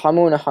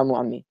nahamu nahamu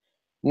ami.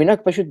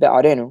 Minak pashut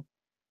be'arenu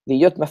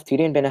להיות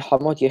מפטירין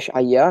בנחמות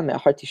ישעיה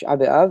מאחר תשעה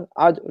באב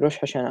עד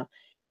ראש השנה.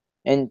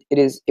 And it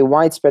is a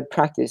widespread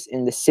practice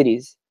in the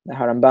cities that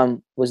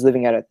Harambam was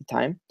living at the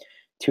time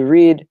to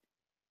read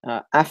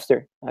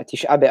after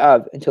Tisha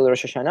B'Av until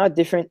Rosh Hashanah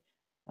different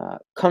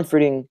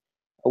comforting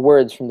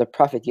words from the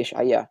prophet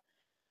Yeshaya.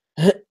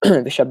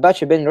 V'Shabbat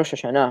sheben Rosh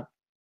Hashanah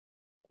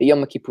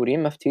v'Yom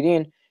Kippurim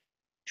maftirin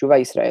Shuvah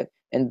Yisrael.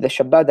 And the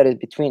Shabbat that is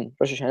between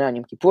Rosh Hashanah and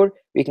Yom Kippur,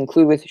 we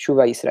conclude with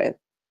Shuvah Yisrael.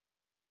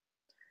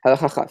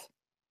 Halacha Chaf.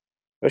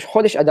 Rosh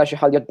Chodesh Adar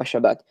shechal להיות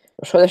בשבת.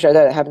 Rosh Chodesh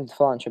Adar that happened to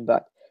fall on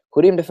Shabbat.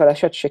 קוראים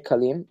בפרשת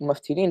שקלים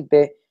ומפטירין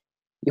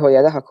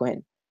ביהוידע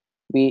הכהן.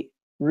 We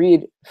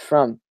read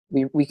from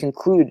the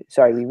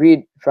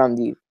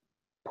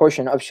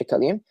portion of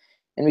Shekalim,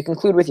 and we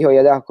conclude with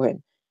Yehoyada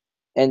HaKohen.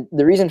 And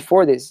the reason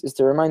for this is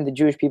to remind the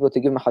Jewish people to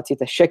give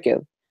Machatzit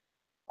shekel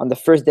on the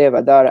first day of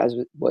Adar, as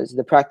was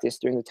the practice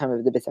during the time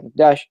of the Beit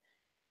HaMikdash.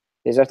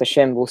 Bezrat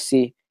Hashem will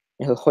see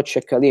in Hilchot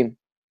Shekalim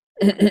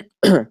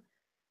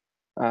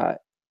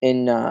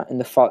in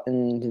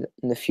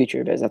the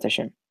future, Bezrat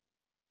Hashem.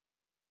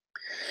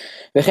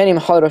 And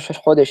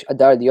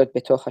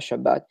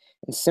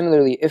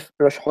similarly, if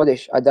Rosh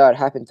Chodesh Adar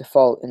happened to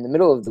fall in the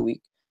middle of the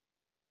week,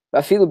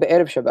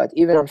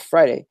 even on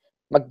Friday,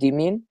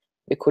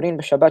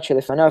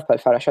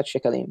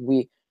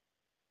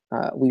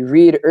 we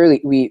read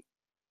early. We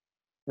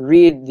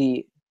read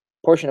the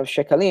portion of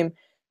Shekalim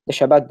the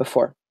Shabbat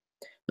before.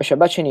 On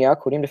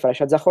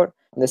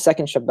the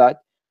second Shabbat,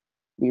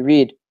 we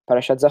read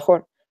Parashat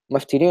Zachor.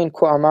 And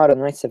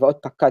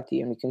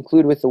we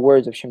conclude with the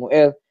words of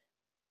Shemuel,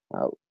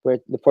 where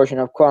the portion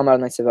of Ko Amar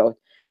Naisevaot.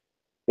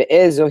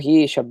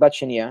 Ve'ezohi Shabbat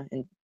Sheniya.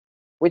 And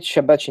which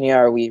Shabbat Sheniya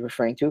are we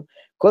referring to?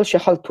 Kol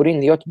shechal Purim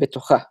liot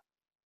betocha.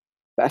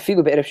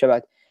 Ve'afilu be'erev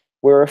Shabbat.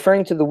 We're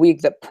referring to the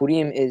week that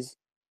Purim is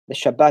the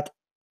Shabbat,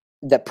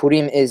 that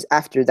Purim is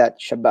after that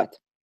Shabbat,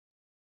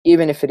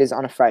 even if it is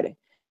on a Friday.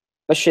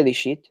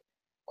 Bashelishit,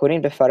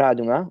 Korin befara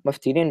aduma,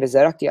 maftirin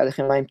bezarakti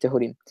alechem mayim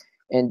tehurim.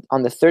 And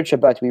on the third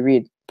Shabbat, we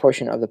read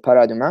portion of the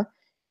Parah Adumah,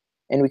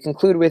 and we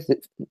conclude with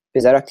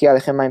bezarakti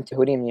alechem mayim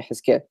tehurim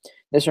Yechezkel.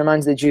 This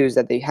reminds the Jews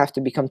that they have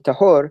to become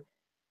tahor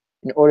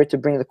in order to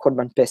bring the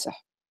Korban Pesach.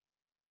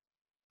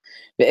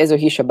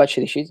 Ve'ezohi Shabbat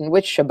Shelishit. And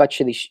which Shabbat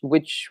Shelishit?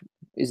 Which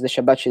is the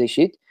Shabbat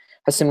Shelishit?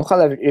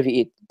 Hasemucha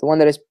Revi'it, the one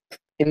that is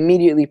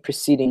immediately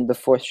preceding the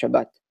fourth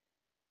Shabbat.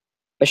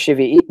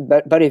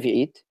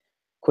 Barevi'it,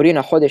 Korin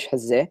HaChodesh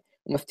Hazeh,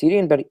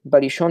 Maftirin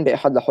Barishon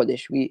Be'echad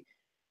LaChodesh. We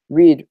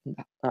read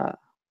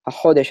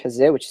HaChodesh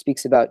Hazeh, which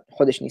speaks about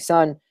Chodesh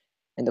Nisan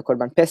and the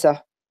Korban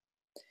Pesach,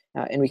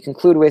 and we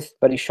conclude with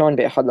Barishon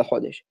Be'echad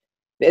LaChodesh.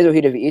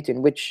 Ve'ezohi Revi'it,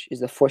 in which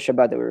is the fourth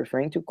Shabbat that we're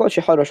referring to. Kol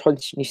Shechal Rosh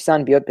Chodesh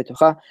Nisan B'yot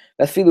Betocha,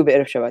 V'afilu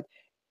Be'erev Shabbat.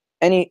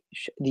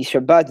 The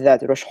Shabbat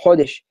that Rosh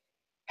Chodesh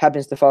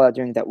happens to fall out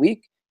during that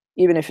week,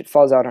 even if it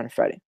falls out on a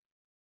Friday.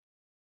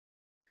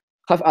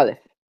 Chaf Aleph.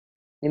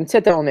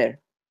 Nimtzeta Omer.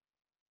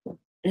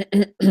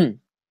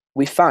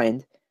 We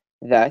find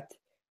that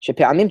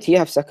שפעמים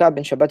תהיה הפסקה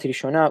בין שבת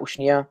ראשונה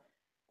ושנייה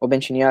או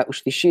בין שנייה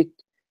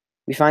ושלישית.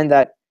 We find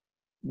that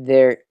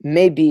there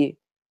may be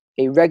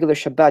a regular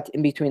Shabbat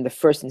in between the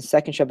first and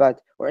second Shabbat,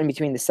 or in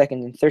between the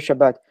second and third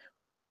Shabbat.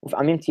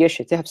 ופעמים תהיה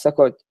שתי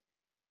הפסקות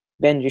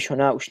בין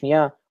ראשונה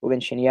ושנייה או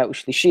בין שנייה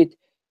ושלישית.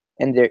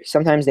 And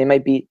sometimes they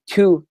might be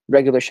two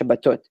regular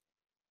Shabbatot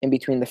in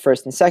between the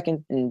first and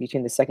second, and in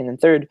between the second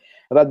and third.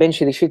 About ben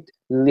shelishit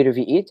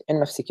lirvi'it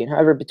and mafsikin.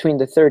 However, between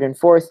the third and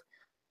fourth,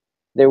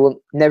 there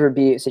will never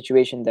be a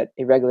situation that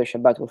a regular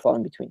Shabbat will fall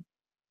in between.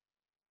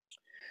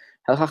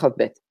 Halacha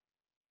bet.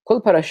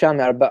 Kol parasha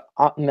me'arba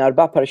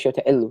parashiot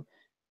ha'elu.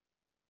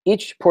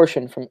 Each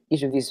portion from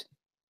each of these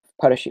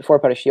four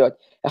parashiot,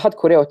 echad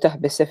koreh otah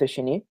besefer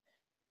sheni,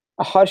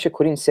 achar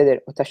shekorin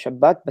seder otah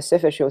Shabbat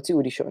besefer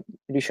sheotziu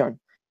rishon.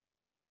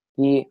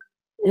 The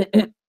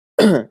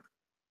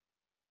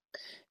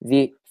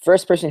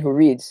first person who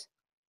reads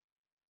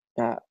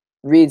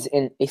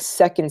in a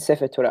second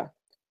Sefer Torah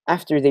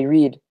after they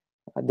read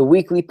the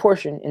weekly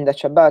portion in that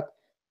Shabbat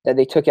that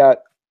they took out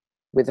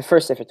with the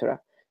first Sefer Torah.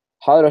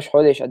 Hal Rosh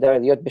Chodesh Adar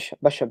liot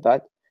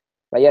b'Shabbat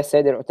v'ya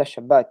seder ota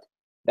Shabbat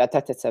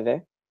v'ata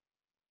tetzaveh.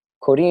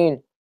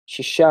 Korin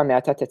שישה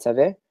מעתה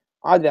תצווה,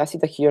 עד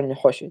ועשית כיור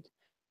נחושת.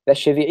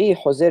 והשביעי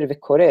חוזר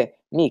וקורא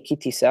כי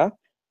תישא,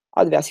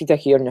 עד ועשית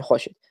כיור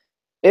נחושת.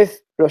 If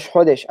Rosh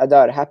Chodesh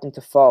Adar happened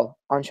to fall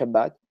on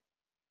Shabbat,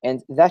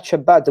 and that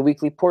Shabbat, the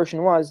weekly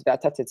portion was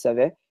Ve'ata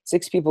Tetzaveh,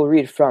 6 people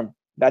read from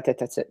Ve'ata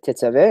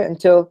Tetzaveh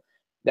until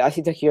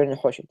Ve'asita Kiyur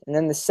Nechoshet. And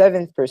then the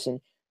 7th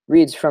person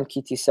reads from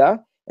Ki Tisa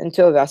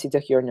until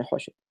Ve'asita Kiyur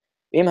Nechoshet.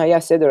 V'im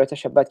haya seder et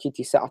Shabbat Ki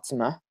Tisa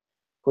atzmah,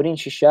 קוראים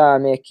שישה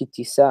מכי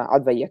תישא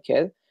עד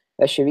ויקל,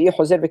 והשביעי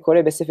חוזר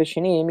וקורא בספר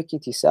שני מכי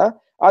תישא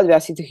עד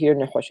ועשית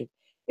כיור נחושת.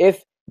 If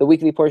the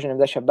weekly portion of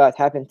the Shabbat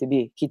happened to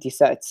be ki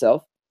tisa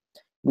itself,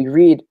 we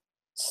read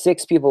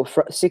 6 people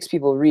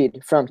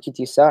read from ki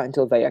tisa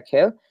until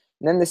vayakel,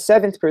 and then the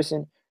 7th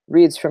person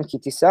reads from ki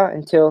tisa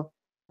until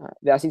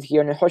ועשית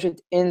כיור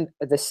נחושת in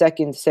the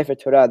second Sefer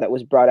Torah that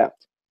was brought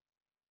out.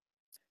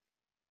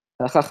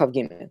 הלכה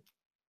כ"ג.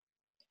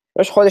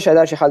 Rosh Chodesh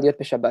Adar shechal להיות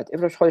בשבת.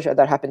 If Rosh Chodesh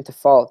Adar happened to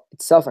fall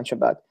itself on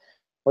Shabbat,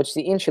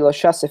 מוציאים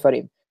 3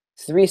 ספרים.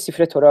 3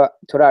 ספרי Torah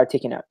are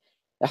taken out.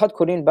 אחד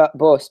קוראים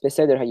בו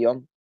בסדר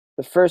היום.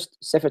 The first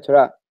Sefer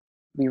Torah,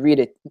 we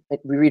read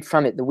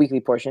from it the weekly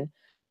portion.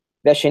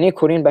 והשני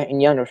קוראים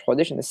בעניין ראש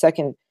חודש. And the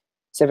second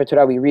Sefer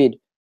Torah we read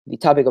the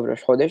topic of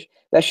Rosh Chodesh.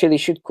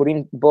 והשלישית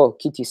קוראים בו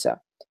כי תישא.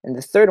 And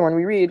the third one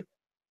we read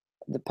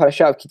the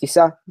parasha of כי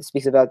תישא that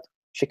speaks about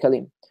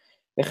shekalim.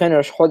 וכן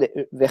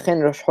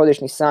ראש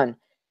חודש ניסן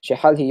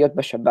שחל להיות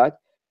בשבת,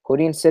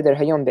 קוראים סדר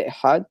היום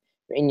באחד,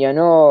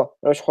 ועניינו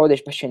ראש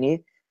חודש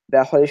בשני,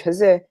 והחודש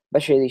הזה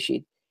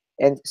בשלישית.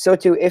 And so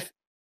too, if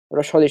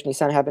Rosh Chodesh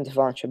Nisan happened to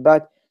fall on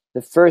Shabbat,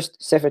 the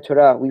first Sefer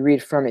Torah, we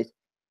read from it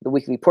the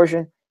weekly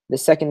portion, the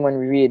second one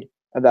we read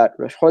about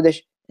Rosh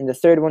Chodesh, and the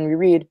third one we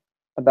read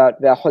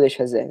about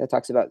והחודש הזה, that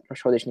talks about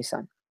Rosh Chodesh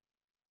Nisan.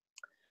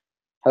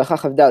 הלכה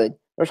כ"ד.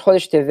 Rosh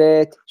Chodesh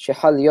Tevet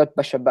shechal להיות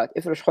בשבת.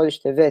 If Rosh Chodesh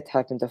Tevet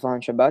happened to fall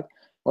on Shabbat,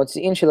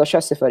 מוציאים 3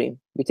 ספרים.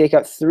 We take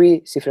out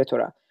 3 ספרי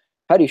תורה.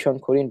 הראשון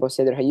קוראים בו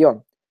סדר היום,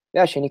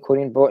 והשני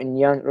קוראים בו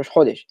עניין ראש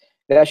חודש,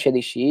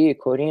 והשלישי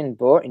קוראים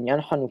בו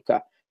עניין חנוכה.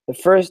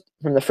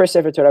 From the first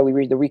Sefer Torah we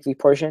read the weekly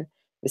portion,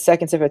 the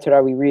second Sefer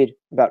Torah we read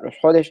about Rosh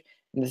Chodesh,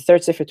 and the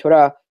third Sefer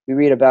Torah we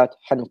read about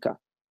Hanukkah.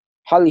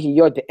 חל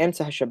להיות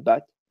באמצע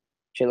השבת,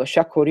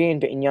 3 קוראים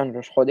בעניין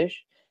ראש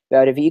חודש,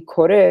 והרביעי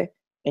קורא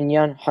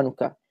עניין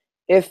חנוכה.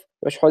 If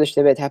Rosh Chodesh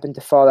Tevet happened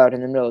to fall out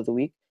in the middle of the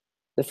week,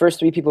 the first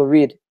 3 people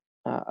read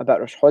about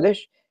Rosh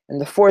Chodesh,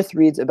 and the 4th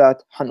reads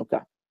about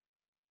Hanukkah.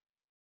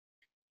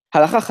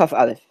 Halacha Chaf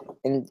Aleph,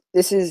 and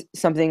this is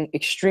something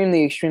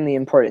extremely, extremely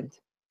important,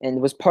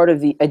 and was part of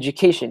the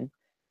education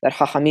that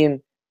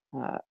Chachamim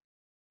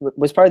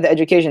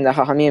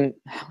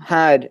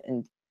had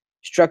and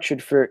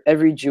structured for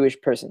every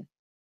Jewish person.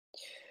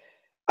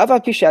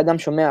 Despite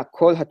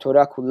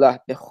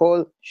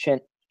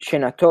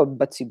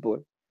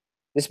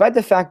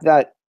the fact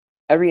that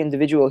every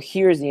individual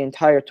hears the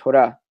entire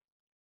Torah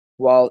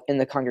while in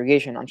the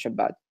congregation on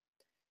Shabbat,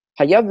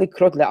 חייב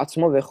לקרות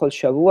לעצמו בכל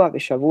שבוע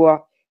ושבוע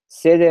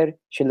סדר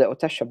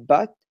שלאותה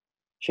שבת,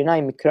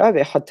 שניים מקרא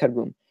ואחד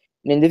תרגום.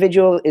 An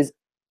individual is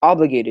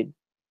obligated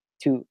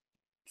to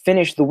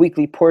finish the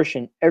weekly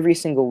portion every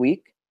single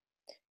week.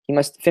 He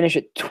must finish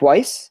it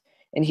twice,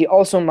 and he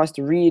also must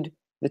read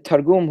the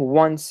Targum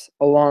once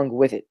along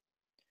with it.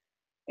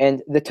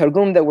 And the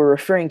Targum that we're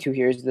referring to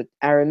here is the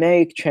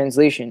Aramaic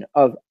translation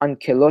of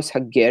Ankelos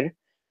Hager,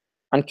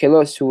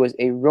 Ankelos, who was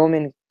a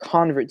Roman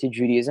convert to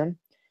Judaism,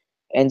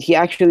 and he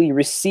actually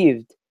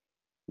received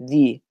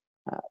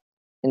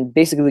and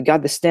basically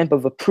got the stamp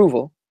of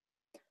approval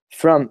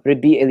from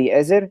Rabbi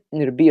Eliezer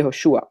and Rabbi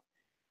Yehoshua,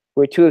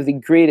 who are 2 of the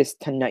greatest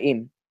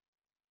Tannaim.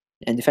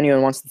 And if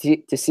anyone wants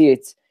to see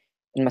it,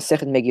 in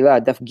Masechet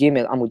Megillah, Daf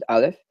Gimel Amud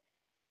Aleph,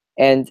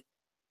 and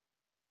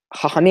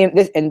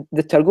Chachamim, and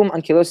the Targum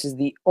Ankelos is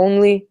the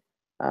only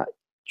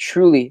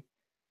truly,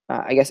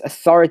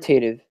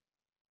 authoritative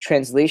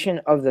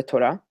translation of the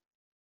Torah,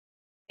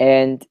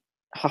 and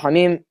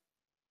Chachamim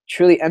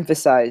truly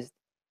emphasized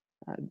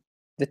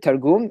the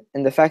Targum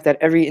and the fact that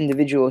every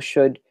individual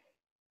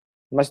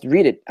must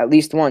read it at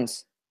least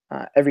once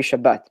every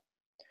Shabbat.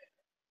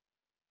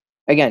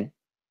 Again,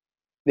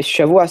 every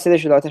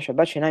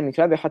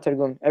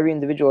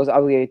individual is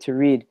obligated to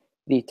read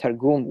the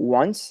Targum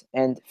once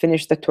and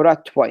finish the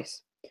Torah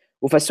twice.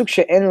 And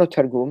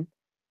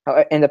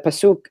the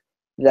pasuk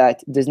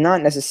that does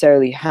not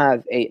necessarily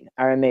have an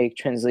Aramaic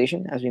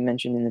translation, as we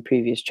mentioned in the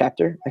previous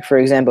chapter, like for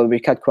example,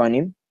 Birkat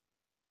Kohanim,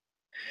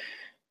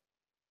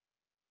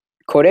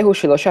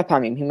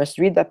 he must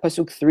read that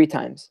pasuk 3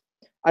 times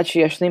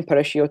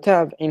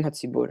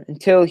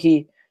until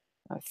he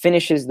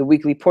finishes the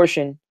weekly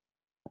portion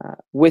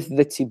with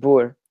the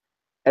tzibur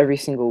every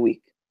single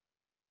week.